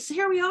space.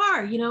 Here we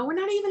are, you know, we're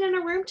not even in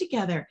a room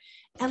together.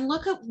 And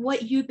look at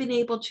what you've been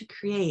able to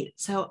create.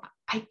 So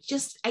I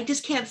just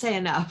can't say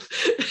enough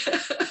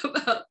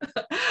about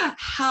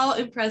how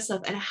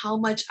impressive and how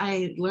much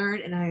I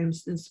learned and I am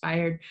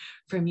inspired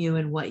from you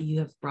and what you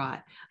have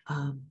brought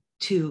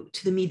to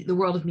the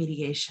world of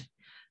mediation.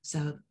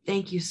 So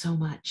thank you so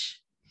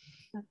much.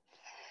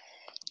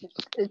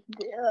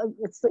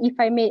 So if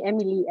I may,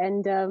 Emily,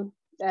 and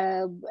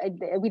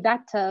with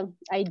that,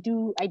 I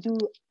do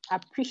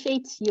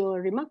appreciate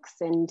your remarks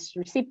and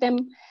receive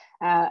them.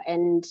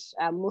 And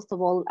most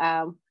of all,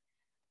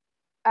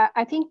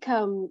 I think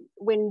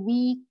when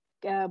we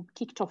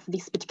kicked off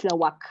this particular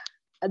work,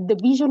 the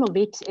vision of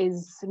it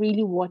is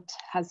really what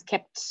has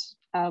kept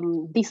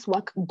this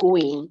work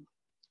going.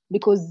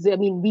 Because I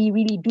mean, we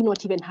really do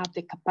not even have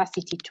the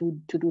capacity to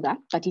do that,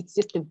 but it's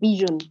just the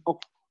vision of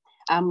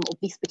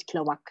this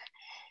particular work.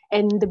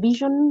 And the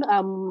vision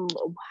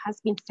has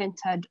been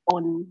centered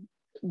on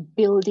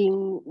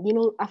building, you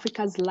know,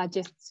 Africa's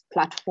largest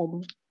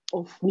platform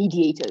of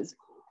mediators.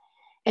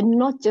 And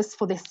not just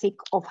for the sake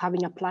of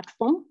having a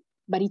platform,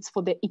 but it's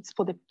for the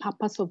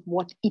purpose of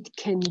what it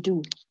can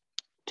do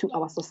to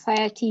our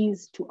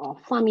societies, to our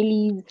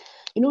families,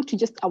 you know, to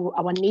just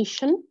our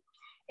nation.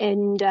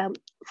 And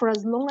for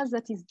as long as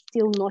that is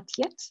still not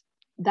yet,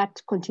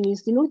 that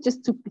continues, you know,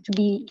 just to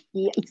be,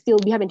 it's still,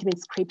 we haven't even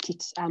scraped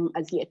it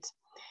as yet.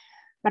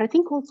 But I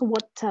think also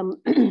what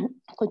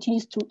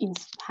continues to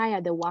inspire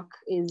the work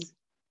is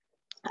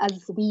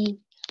as we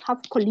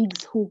have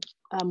colleagues who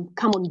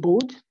come on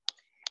board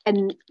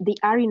and they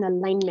are in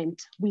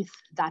alignment with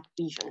that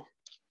vision.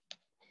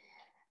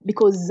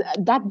 Because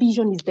that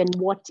vision is then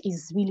what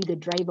is really the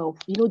driver of,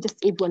 you know, just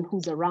everyone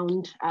who's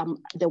around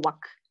the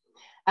work.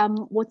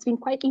 What's been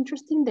quite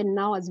interesting then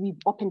now as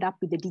we've opened up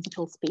with the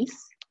digital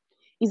space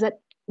is that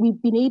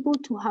we've been able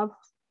to have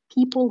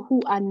people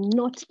who are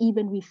not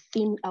even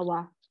within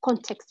our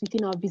context,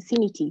 within our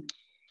vicinity.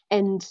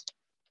 And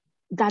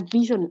that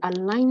vision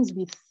aligns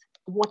with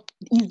what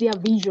is their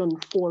vision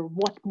for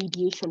what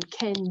mediation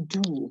can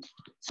do.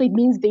 So it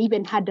means they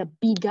even had a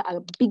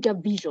bigger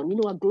vision, you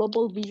know, a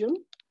global vision.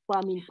 Well,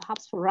 I mean,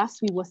 perhaps for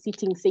us, we were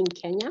sitting, saying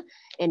Kenya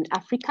and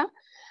Africa.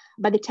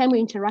 By the time we're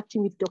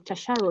interacting with Dr.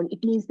 Sharon, it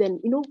means then,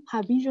 you know,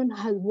 her vision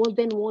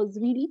was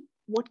really,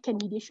 what can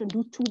mediation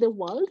do to the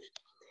world?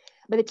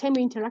 By the time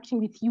we're interacting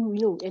with you,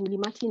 you know, Emily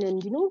Martin,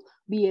 and, you know,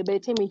 by the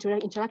time we're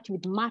interacting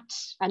with Matt,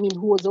 I mean,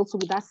 who was also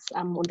with us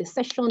on the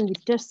session,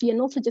 with Tercy,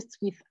 and also just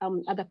with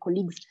other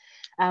colleagues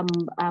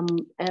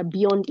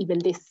beyond even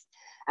this,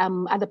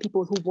 other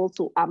people who've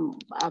also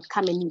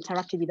come and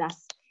interacted with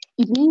us.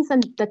 It means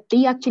that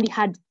they actually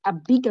had a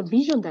bigger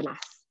vision than us.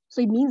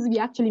 So it means we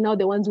actually now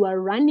the ones who are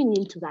running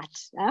into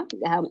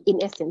that,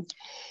 in essence.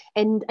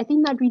 And I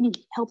think that really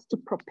helps to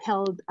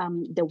propel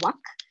the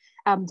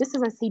work. Just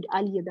as I said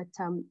earlier,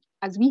 that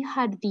as we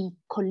had the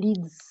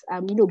colleagues,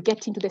 you know,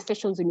 get into the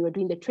sessions when we were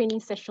doing the training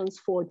sessions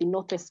for the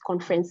Northwest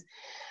Conference,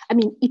 I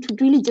mean, it would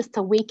really just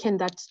awaken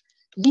that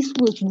this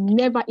was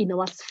never in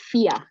our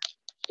sphere.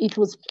 It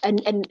was,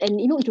 and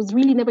you know, it was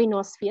really never in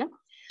our sphere.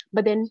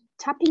 But then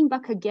tapping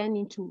back again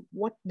into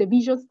what the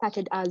vision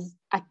started as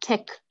a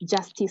tech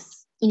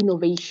justice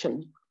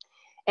innovation.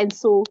 And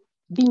so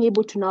being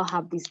able to now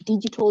have these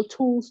digital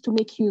tools to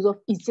make use of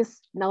is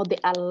just now the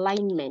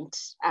alignment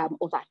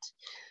of that.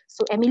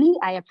 So Emily,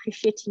 I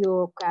appreciate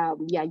your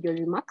your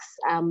remarks.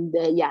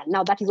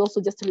 Now that is also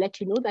just to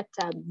let you know that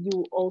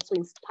you also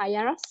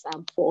inspire us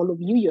for all of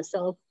you,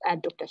 yourself,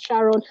 Dr.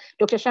 Sharon.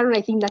 Dr. Sharon,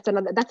 I think that's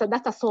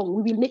a song.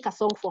 We will make a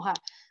song for her.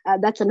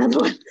 That's another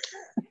one.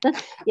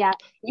 Yeah,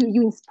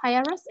 you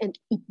inspire us, and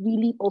it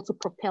really also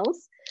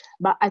propels.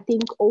 But I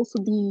think also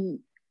the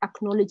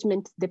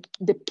acknowledgement,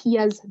 the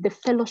peers, the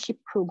fellowship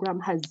program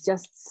has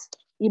just,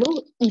 you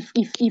know, if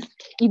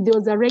there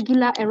was a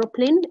regular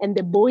aeroplane and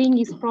the Boeing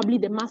is probably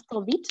the master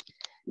of it,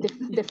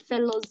 the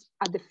fellows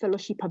at the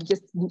fellowship have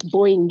just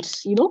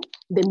Boeinged, you know,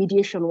 the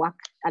mediation work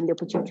and the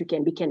opportunity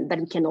that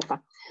we can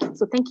offer.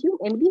 So thank you,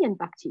 Emily, and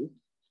back to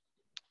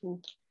you.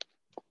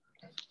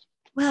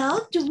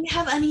 Well, do we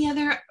have any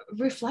other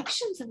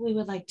reflections that we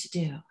would like to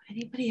do?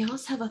 Anybody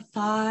else have a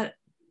thought,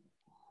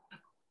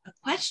 a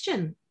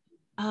question?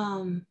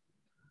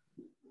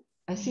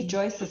 I see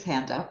Joyce's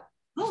hand up.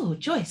 Oh,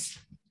 Joyce.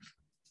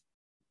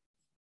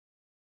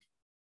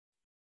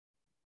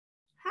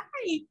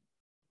 Hi.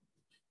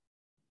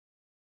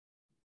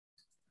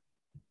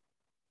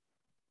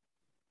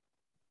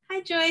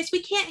 Hi, Joyce.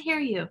 We can't hear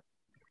you.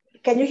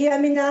 Can you hear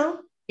me now?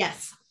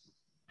 Yes.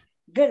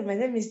 Good. My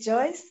name is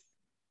Joyce.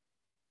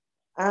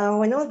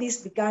 When all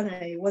this began,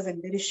 I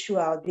wasn't very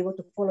sure I would be able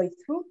to follow it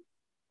through.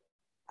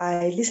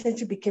 I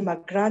recently became a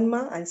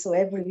grandma, and so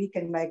every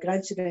weekend my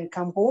grandchildren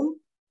come home.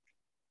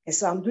 And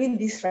so I'm doing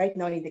this right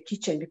now in the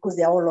kitchen because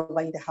they're all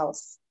over in the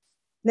house.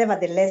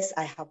 Nevertheless,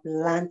 I have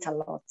learned a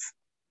lot.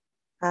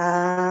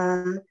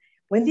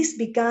 When this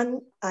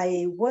began,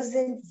 I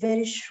wasn't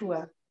very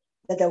sure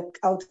that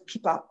I would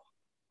keep up.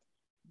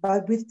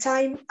 But with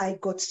time, I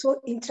got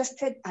so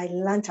interested, I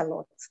learned a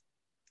lot.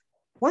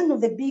 one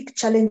of the big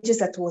challenges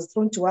that was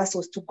thrown to us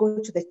was to go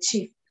to the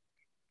chief.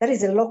 That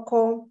is a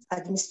local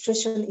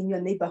administration in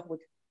your neighborhood.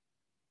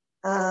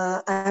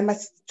 I'm a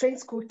trained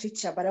school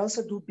teacher, but I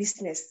also do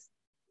business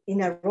in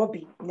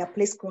Nairobi, in a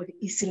place called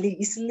Eastleigh.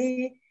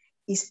 Eastleigh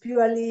is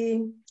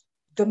purely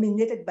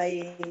dominated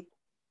by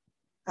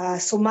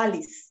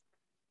Somalis.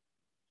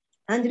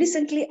 And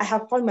recently I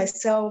have found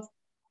myself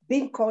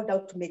being called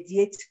out to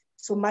mediate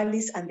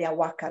Somalis and their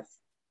workers.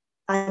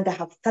 And I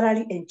have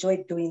thoroughly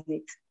enjoyed doing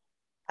it.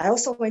 I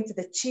also went to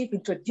the chief,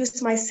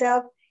 introduced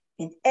myself,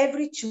 and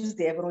every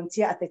Tuesday I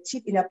volunteer at the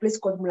chief in a place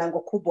called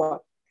Mlango Kubwa.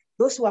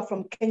 Those who are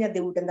from Kenya, they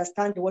would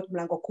understand what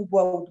Mlango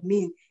Kubwa would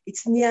mean.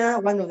 It's near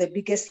one of the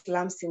biggest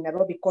slums in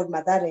Nairobi called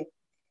Mathare.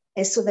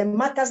 And so the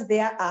matters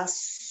there are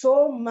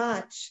so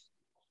much,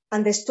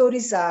 and the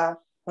stories are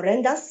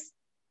horrendous,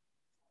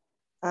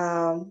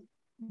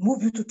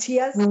 move you to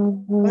tears.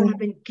 But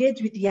I've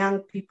engaged with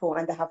young people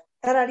and I have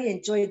thoroughly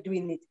enjoyed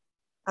doing it.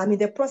 I'm in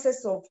the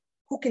process of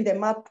hooking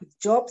them up with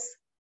jobs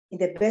in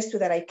the best way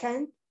that I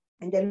can,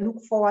 and then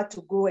look forward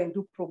to go and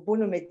do pro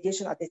bono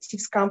mediation at the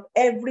chief's camp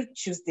every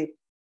Tuesday.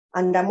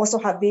 And I'm also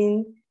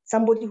having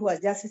somebody who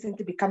has just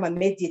recently become a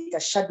mediator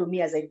shadow me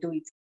as I do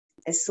it.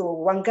 And so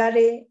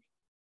Wangari,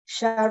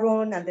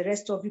 Sharon, and the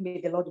rest of you,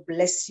 may the Lord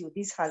bless you.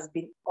 This has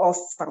been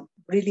awesome.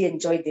 Really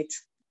enjoyed it.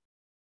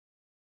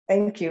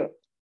 Thank you.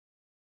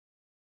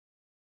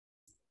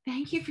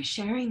 Thank you for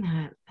sharing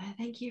that.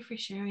 Thank you for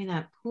sharing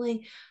that,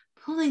 pulling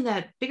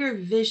that bigger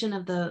vision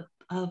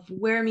of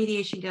where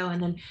mediation go,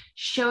 and then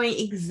showing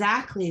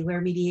exactly where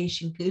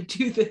mediation could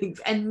do things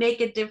and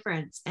make a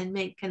difference and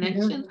make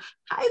connections.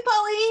 Hi,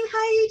 Pauline. How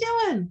are you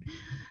doing?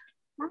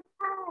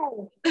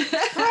 Hi.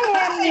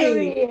 Hi,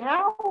 Emily.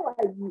 How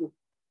are you?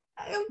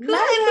 I'm good.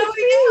 How are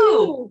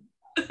you?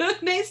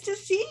 Nice to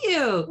see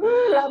you.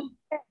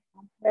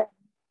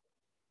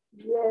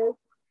 Yes.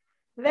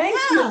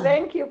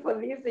 Thank you for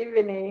this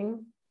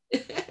evening.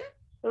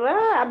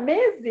 Wow,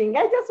 amazing.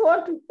 I just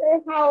want to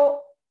say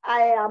how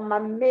I am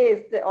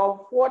amazed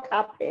of what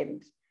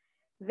happened.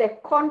 The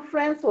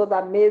conference was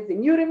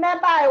amazing. You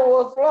remember I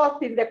was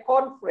lost in the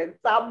conference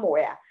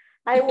somewhere.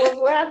 I was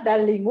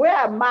wondering, where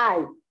am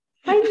I?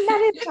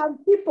 Finally, some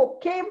people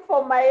came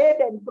for my head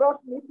and brought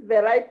me to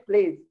the right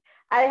place.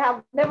 I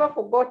have never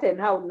forgotten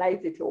how nice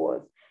it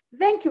was.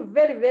 Thank you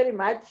very, very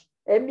much,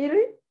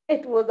 Emily.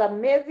 It was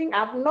amazing.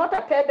 I've not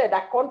attended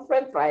a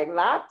conference like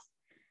that.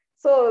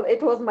 So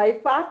it was my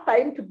first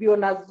time to be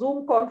on a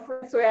Zoom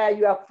conference where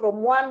you are from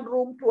one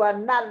room to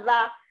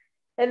another,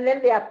 and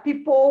then there are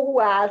people who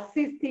are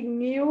assisting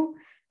you.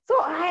 So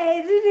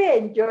I really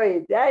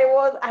enjoyed it. I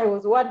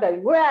was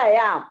wondering where I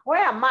am,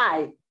 where am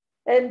I?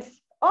 And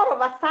all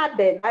of a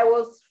sudden, I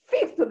was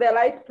fixed to the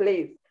right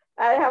place.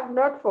 I have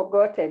not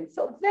forgotten.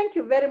 So thank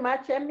you very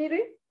much,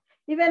 Emily,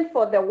 even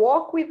for the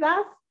walk with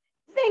us.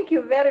 Thank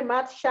you very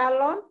much,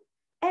 Sharon.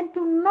 And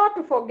to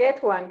not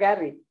forget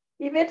Wangari.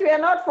 If it were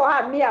not for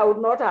her, me, I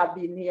would not have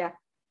been here.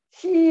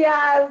 She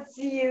is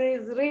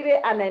really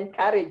an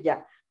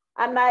encourager.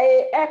 And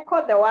I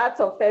echo the words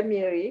of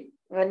Emily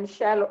and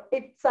Sharon.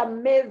 It's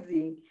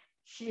amazing.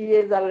 She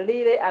is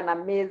really an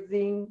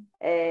amazing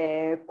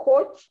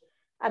coach,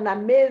 an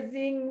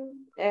amazing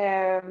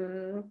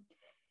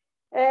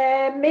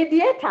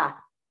mediator,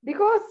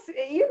 because,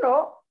 you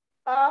know,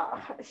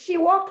 she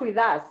worked with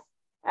us.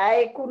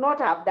 I could not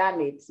have done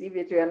it if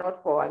it were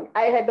not for her.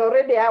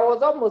 I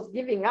was almost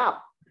giving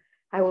up.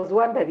 I was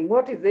wondering,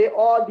 what is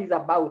all this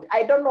about?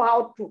 I don't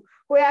know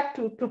where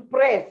to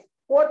press,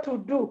 what to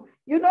do.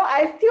 You know,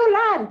 I still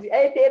learned.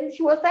 And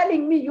she was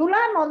telling me, you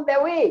learn on the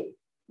way.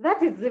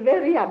 That is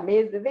very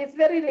amazing. It's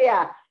very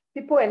rare.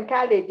 People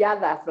encourage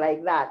others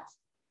like that.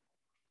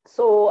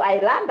 So I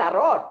learned a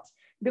lot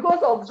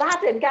because of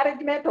that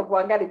encouragement of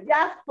Wangari.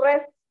 Just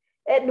press,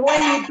 and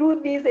when you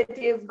do this, it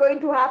is going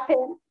to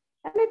happen.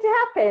 And it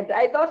happened.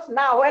 I thought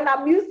now when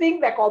I'm using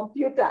the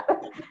computer,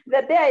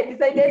 the day I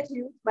decided to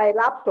use my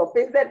laptop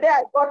is the day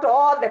I got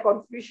all the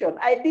confusion.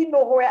 I didn't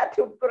know where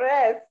to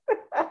press.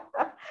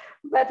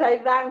 But I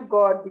thank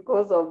God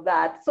because of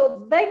that.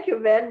 So thank you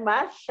very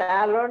much,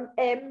 Sharon,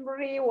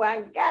 Emery,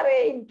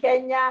 Wangari in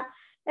Kenya.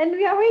 And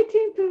we are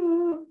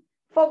waiting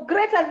for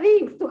greater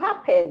things to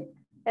happen.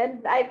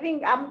 And I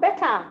think I'm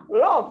better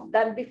loved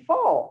than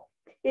before.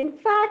 In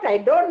fact, I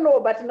don't know,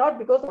 but not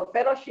because of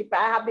fellowship.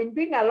 I have been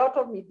doing a lot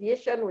of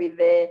mediation with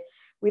the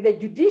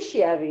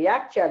judiciary,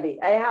 actually.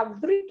 I have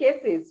 3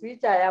 cases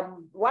which I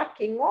am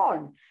working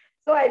on.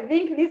 So I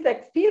think this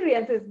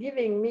experience is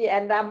giving me,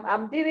 and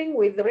I'm dealing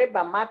with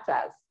labor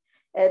matters.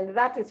 And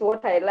that is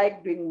what I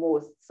like doing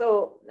most.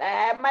 So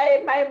my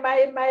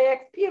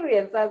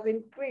experience has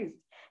increased,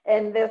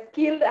 and the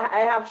skill,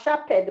 I have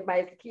sharpened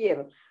my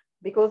skill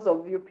because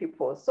of you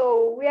people.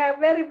 So we are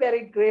very,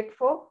 very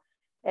grateful.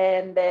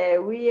 And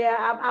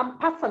I'm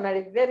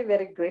personally very,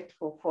 very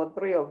grateful for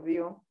 3 of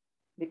you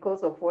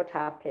because of what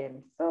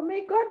happened. So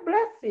may God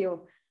bless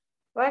you.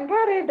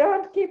 Wangari,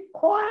 don't keep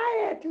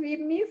quiet. We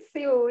miss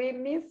you. We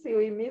miss you.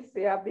 We miss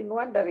you. I've been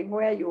wondering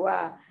where you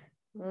are.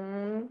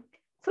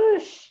 So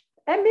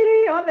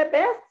Emily, all the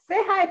best.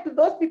 Say hi to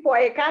those people.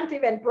 I can't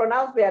even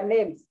pronounce their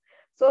names.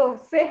 So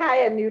say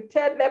hi and you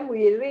tell them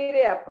we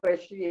really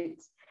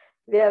appreciate.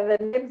 They are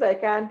the names I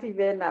can't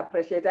even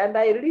appreciate. And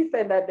I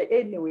listened at the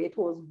anyway. It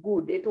was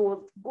good. It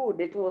was good.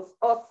 It was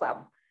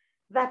awesome.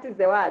 That is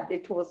the word.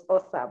 It was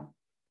awesome.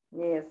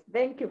 Yes.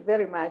 Thank you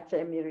very much,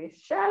 Emily.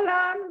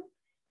 Sharon,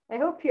 I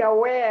hope you are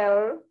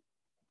well.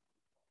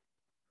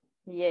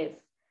 Yes.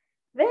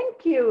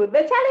 Thank you.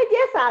 The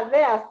challenges are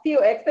there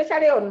still,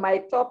 especially on my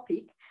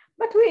topic.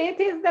 But it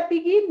is the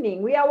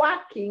beginning. We are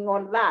working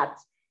on that.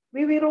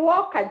 We will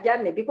walk a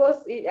journey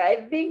because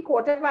I think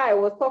whatever I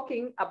was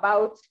talking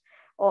about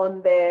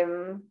on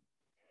the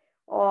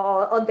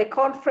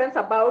conference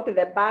about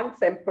the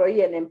bank's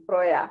employee and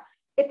employer,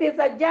 it is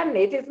a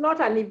journey. It is not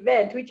an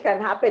event which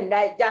can happen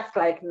just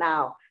like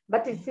now.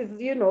 But it is,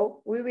 you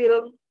know, we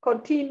will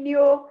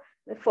continue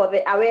for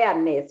the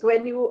awareness.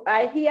 When you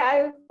are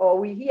here or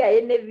we hear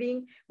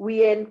anything,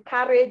 we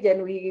encourage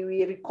and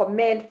we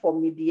recommend for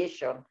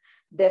mediation,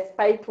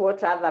 despite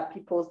what other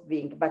people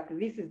think. But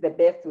this is the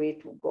best way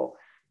to go.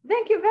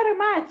 Thank you very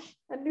much.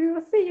 And we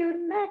will see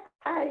you next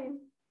time.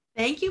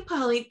 Thank you,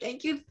 Polly.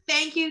 Thank you.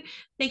 Thank you.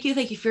 Thank you.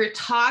 Thank you for your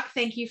talk.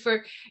 Thank you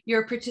for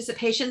your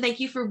participation. Thank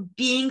you for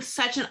being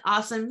such an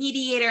awesome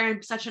mediator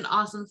and such an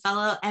awesome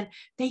fellow. And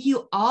thank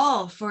you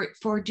all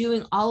for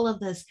doing all of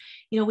this.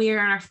 You know, we are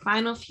in our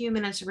final few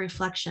minutes of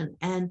reflection.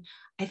 And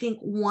I think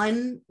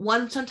one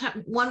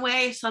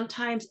way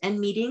sometimes in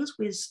meetings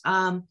was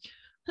sometimes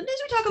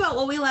we talk about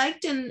what we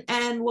liked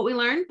and what we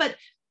learned, but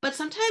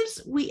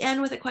sometimes we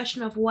end with a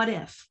question of what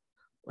if,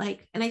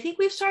 and I think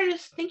we've started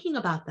thinking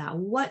about that.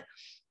 What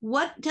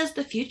does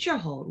the future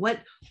hold?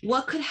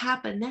 What could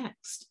happen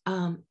next?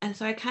 And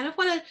so I kind of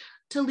wanted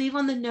to leave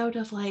on the note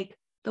of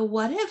the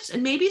what ifs,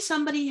 and maybe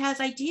somebody has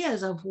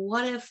ideas of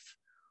what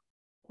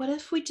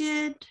if we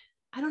did,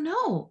 I don't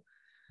know.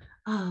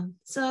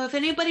 So if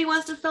anybody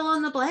wants to fill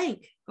in the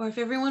blank, or if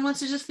everyone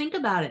wants to just think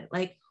about it,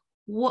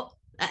 what,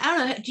 I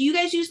don't know, do you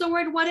guys use the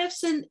word what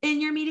ifs in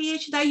your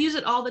mediations? I use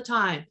it all the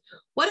time.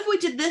 What if we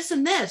did this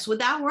and this? Would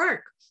that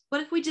work?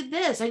 What if we did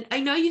this?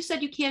 I know you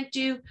said you can't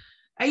do,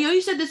 I know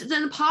you said this is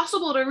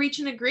impossible to reach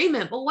an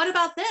agreement, but what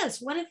about this?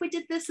 What if we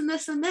did this and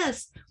this and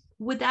this?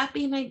 Would that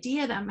be an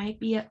idea that might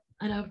be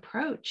an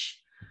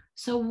approach?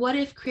 So what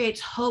if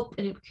creates hope,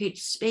 and it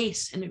creates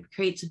space, and it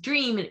creates a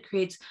dream, and it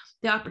creates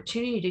the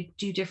opportunity to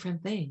do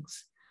different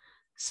things.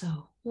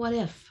 So what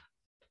if?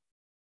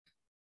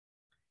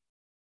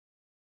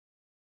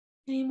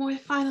 Any more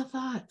final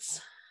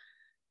thoughts?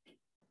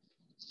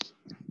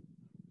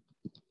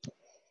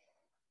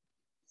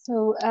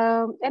 So,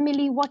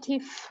 Emily, what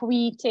if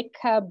we take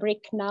a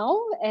break now?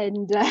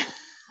 And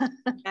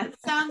that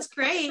sounds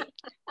great.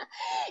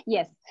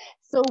 Yes.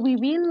 So we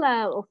will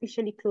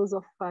officially close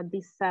off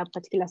this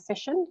particular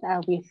session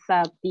with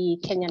the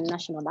Kenyan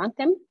National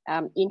Anthem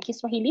in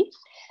Kiswahili.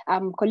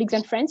 Colleagues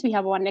and friends, we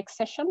have our next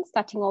session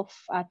starting off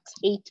at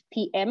 8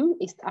 p.m.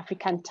 East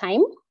African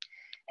time.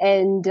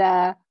 And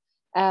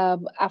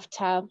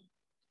after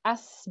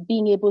us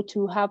being able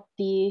to have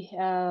this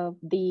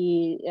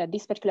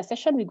particular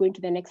session, we go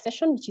into the next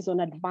session, which is on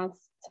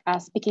advanced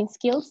speaking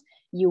skills.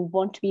 You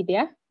want to be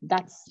there.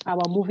 That's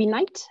our movie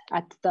night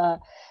at the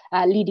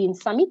Lead-In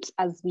Summit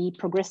as we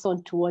progress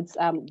on towards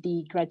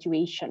the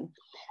graduation.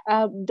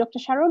 Dr.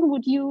 Sharon,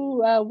 would you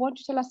want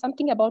to tell us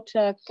something about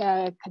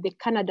the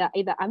Canada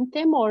either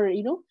anthem or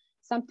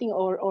something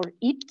or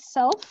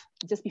itself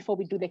just before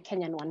we do the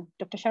Kenyan one?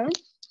 Dr. Sharon?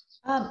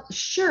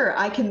 Sure,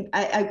 I can.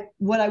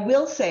 What I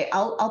will say,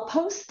 I'll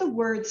post the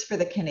words for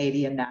the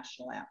Canadian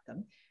National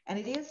Anthem, and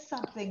it is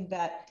something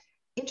that,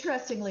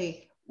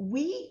 interestingly,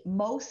 we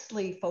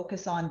mostly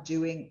focus on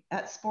doing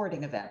at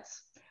sporting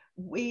events.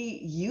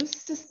 We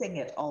used to sing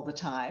it all the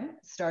time,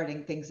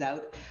 starting things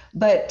out,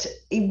 but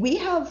we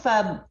have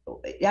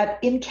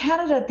in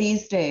Canada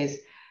these days,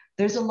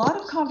 there's a lot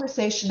of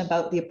conversation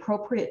about the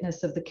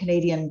appropriateness of the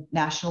Canadian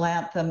National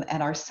Anthem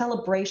and our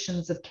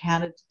celebrations of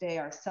Canada Day,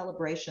 our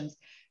celebrations.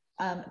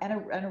 And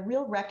a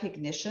real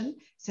recognition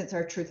since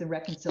our Truth and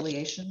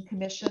Reconciliation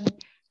Commission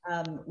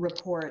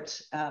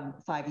report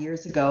 5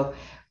 years ago,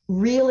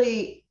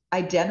 really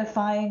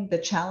identifying the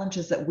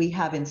challenges that we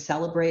have in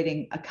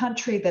celebrating a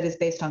country that is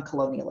based on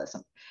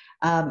colonialism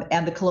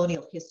and the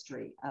colonial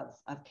history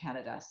of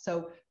Canada.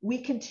 So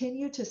we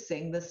continue to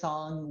sing the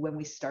song when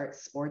we start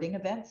sporting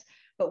events,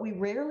 but we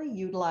rarely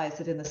utilize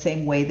it in the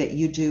same way that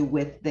you do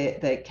with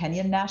the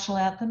Kenyan National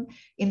Anthem.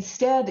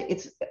 Instead,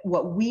 it's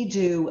what we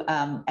do,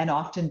 and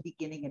often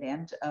beginning and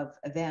end of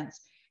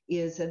events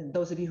is, and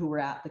those of you who were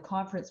at the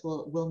conference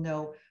will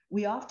know,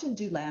 we often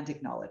do land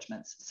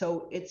acknowledgements.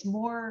 So it's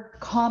more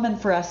common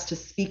for us to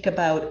speak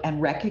about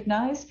and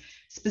recognize,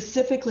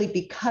 specifically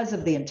because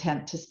of the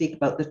intent to speak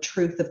about the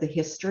truth of the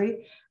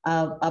history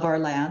of our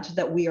land,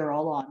 that we are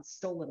all on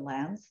stolen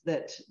lands,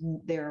 that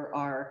there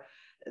are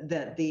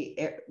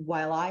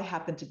while I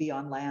happen to be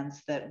on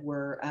lands that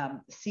were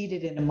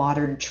ceded in a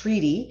modern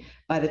treaty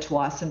by the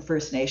Tsawwassen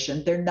First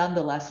Nation, they're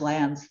nonetheless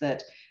lands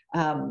that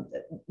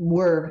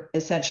were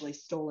essentially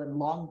stolen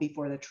long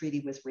before the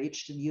treaty was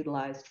reached and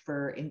utilized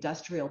for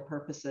industrial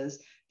purposes,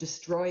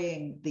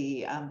 destroying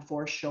the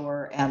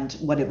foreshore and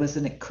what it was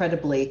an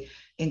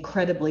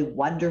incredibly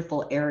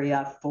wonderful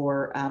area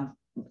for,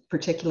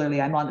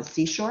 particularly I'm on the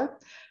seashore,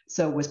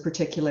 so it was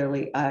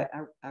particularly a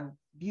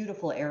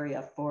beautiful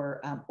area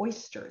for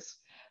oysters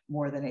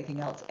more than anything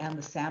else, and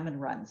the salmon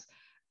runs.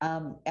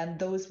 And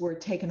those were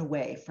taken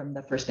away from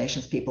the First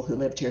Nations people who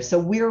lived here. So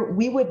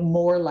we would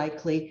more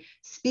likely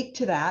speak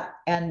to that.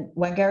 And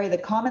Wangari, the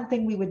common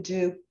thing we would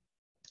do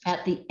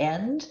at the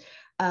end,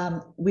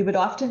 we would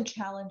often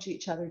challenge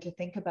each other to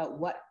think about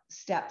what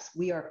steps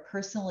we are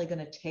personally going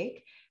to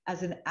take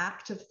as an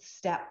active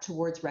step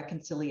towards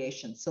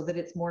reconciliation, so that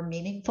it's more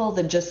meaningful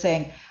than just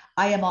saying,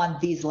 I am on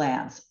these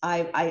lands.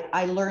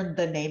 I learned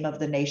the name of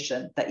the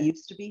nation that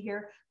used to be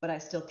here, but I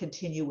still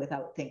continue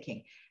without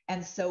thinking.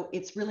 And so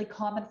it's really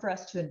common for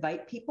us to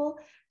invite people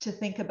to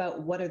think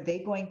about what are they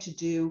going to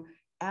do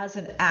as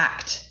an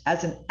act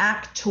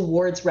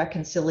towards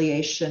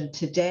reconciliation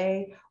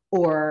today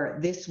or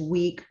this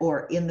week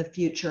or in the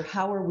future.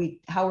 How are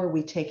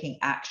we taking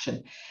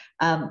action?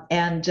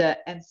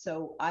 And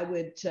so I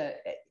would,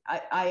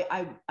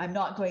 I'm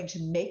not going to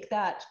make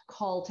that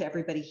call to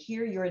everybody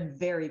here. You're in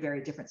very,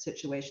 very different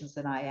situations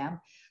than I am,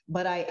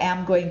 but I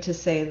am going to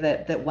say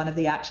that one of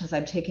the actions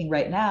I'm taking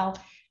right now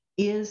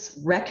is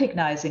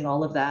recognizing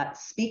all of that,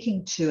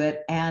 speaking to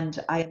it.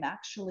 And I am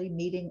actually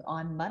meeting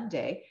on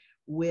Monday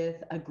with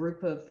a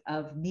group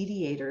of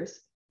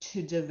mediators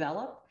to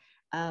develop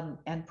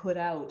and put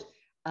out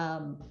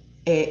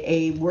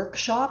a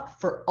workshop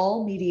for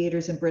all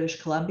mediators in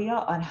British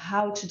Columbia on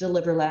how to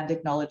deliver land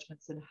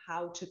acknowledgements and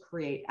how to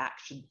create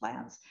action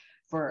plans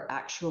for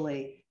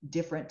actually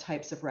different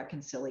types of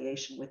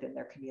reconciliation within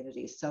their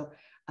communities. So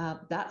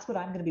that's what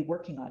I'm going to be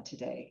working on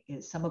today,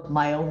 is some of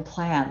my own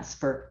plans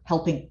for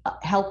helping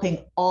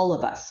all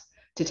of us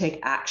to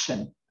take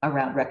action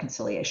around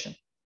reconciliation.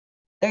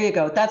 There you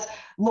go. That's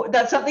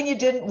something you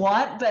didn't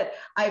want, but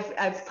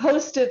I've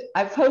posted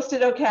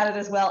O Canada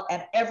as well,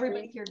 and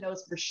everybody here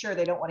knows for sure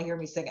they don't want to hear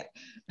me sing it.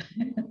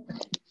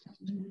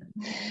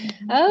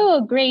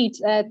 Oh, great!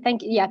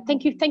 Thank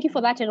you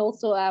for that, and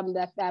also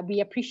that we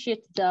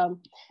appreciate the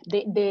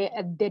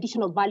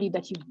additional value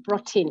that you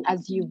brought in,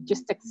 as you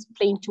just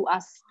explained to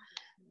us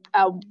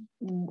how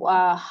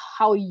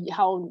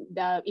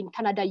in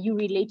Canada you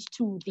relate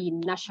to the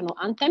national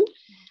anthem,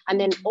 and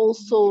then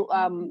also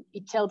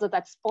it tells us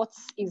that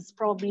sports is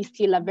probably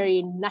still a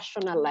very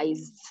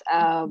nationalized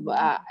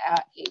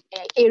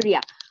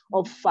area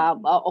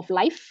of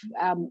life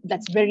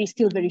that's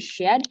still very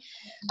shared.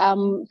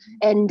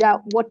 And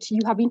what you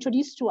have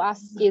introduced to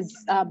us is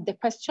the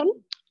question: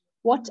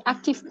 what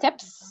active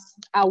steps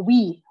are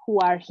we who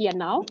are here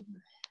now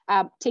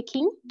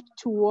taking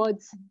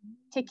towards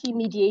taking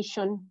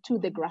mediation to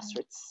the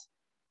grassroots?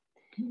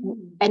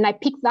 And I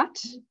picked that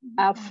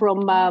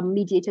from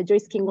mediator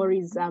Joyce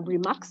Kingori's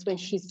remarks when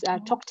she's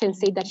talked and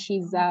said that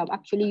she's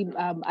actually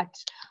at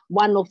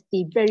one of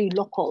the very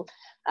local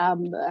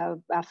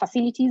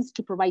facilities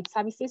to provide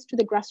services to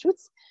the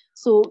grassroots.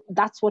 So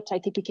that's what I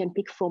think we can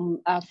pick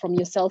from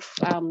yourself,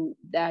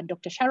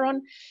 Dr.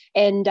 Sharon.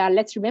 And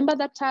let's remember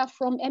that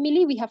from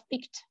Emily, we have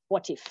picked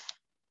what if.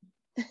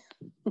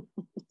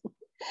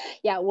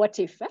 Yeah, what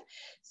if?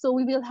 So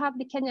we will have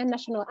the Kenyan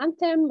national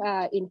anthem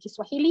in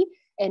Kiswahili,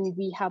 and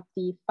we have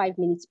the 5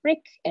 minutes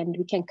break, and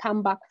we can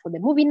come back for the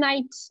movie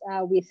night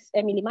with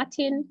Emily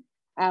Martin,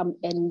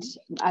 and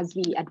as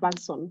we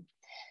advance on.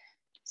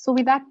 So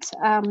with that,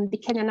 the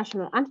Kenyan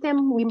national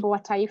anthem, wimbo wa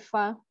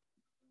taifa,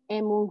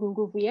 e Mungu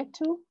nguvu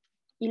yetu,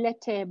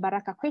 ilete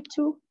baraka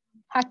kwetu,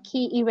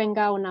 haki iwe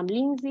ngao na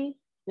mlinzi,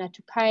 na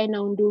tukae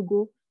na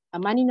undugu,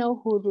 amani na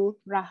uhuru,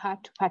 raha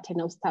tupate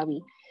na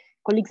ustawi.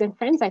 Colleagues and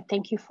friends, I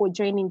thank you for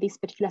joining this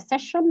particular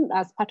session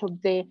as part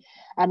of the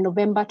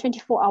November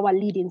 24-hour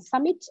lead-in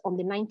summit on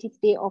the 19th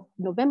day of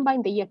November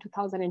in the year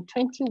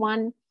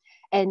 2021.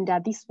 And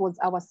this was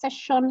our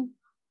session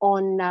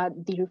on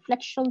the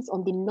reflections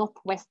on the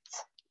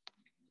Northwest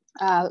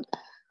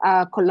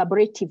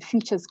Collaborative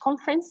Futures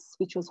Conference,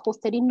 which was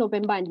hosted in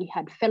November, and we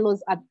had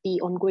fellows at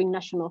the ongoing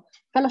National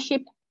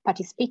Fellowship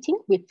participating.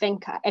 We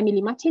thank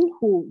Emily Martin,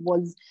 who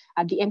was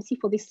the MC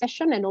for this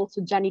session and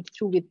also journeyed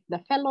through with the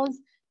fellows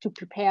to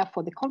prepare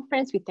for the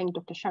conference. We thank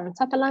Dr. Sharon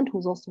Sutherland,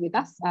 who's also with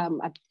us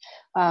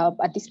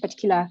at this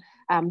particular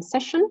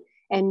session.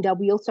 And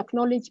we also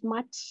acknowledge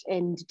Matt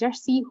and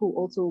Jersey, who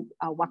also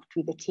worked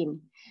with the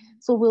team.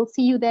 So we'll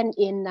see you then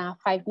in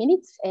 5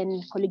 minutes.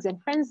 And colleagues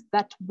and friends,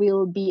 that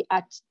will be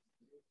at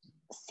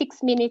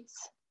 6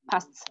 minutes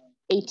past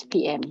 8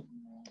 p.m.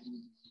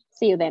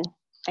 See you then.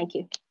 Thank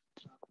you.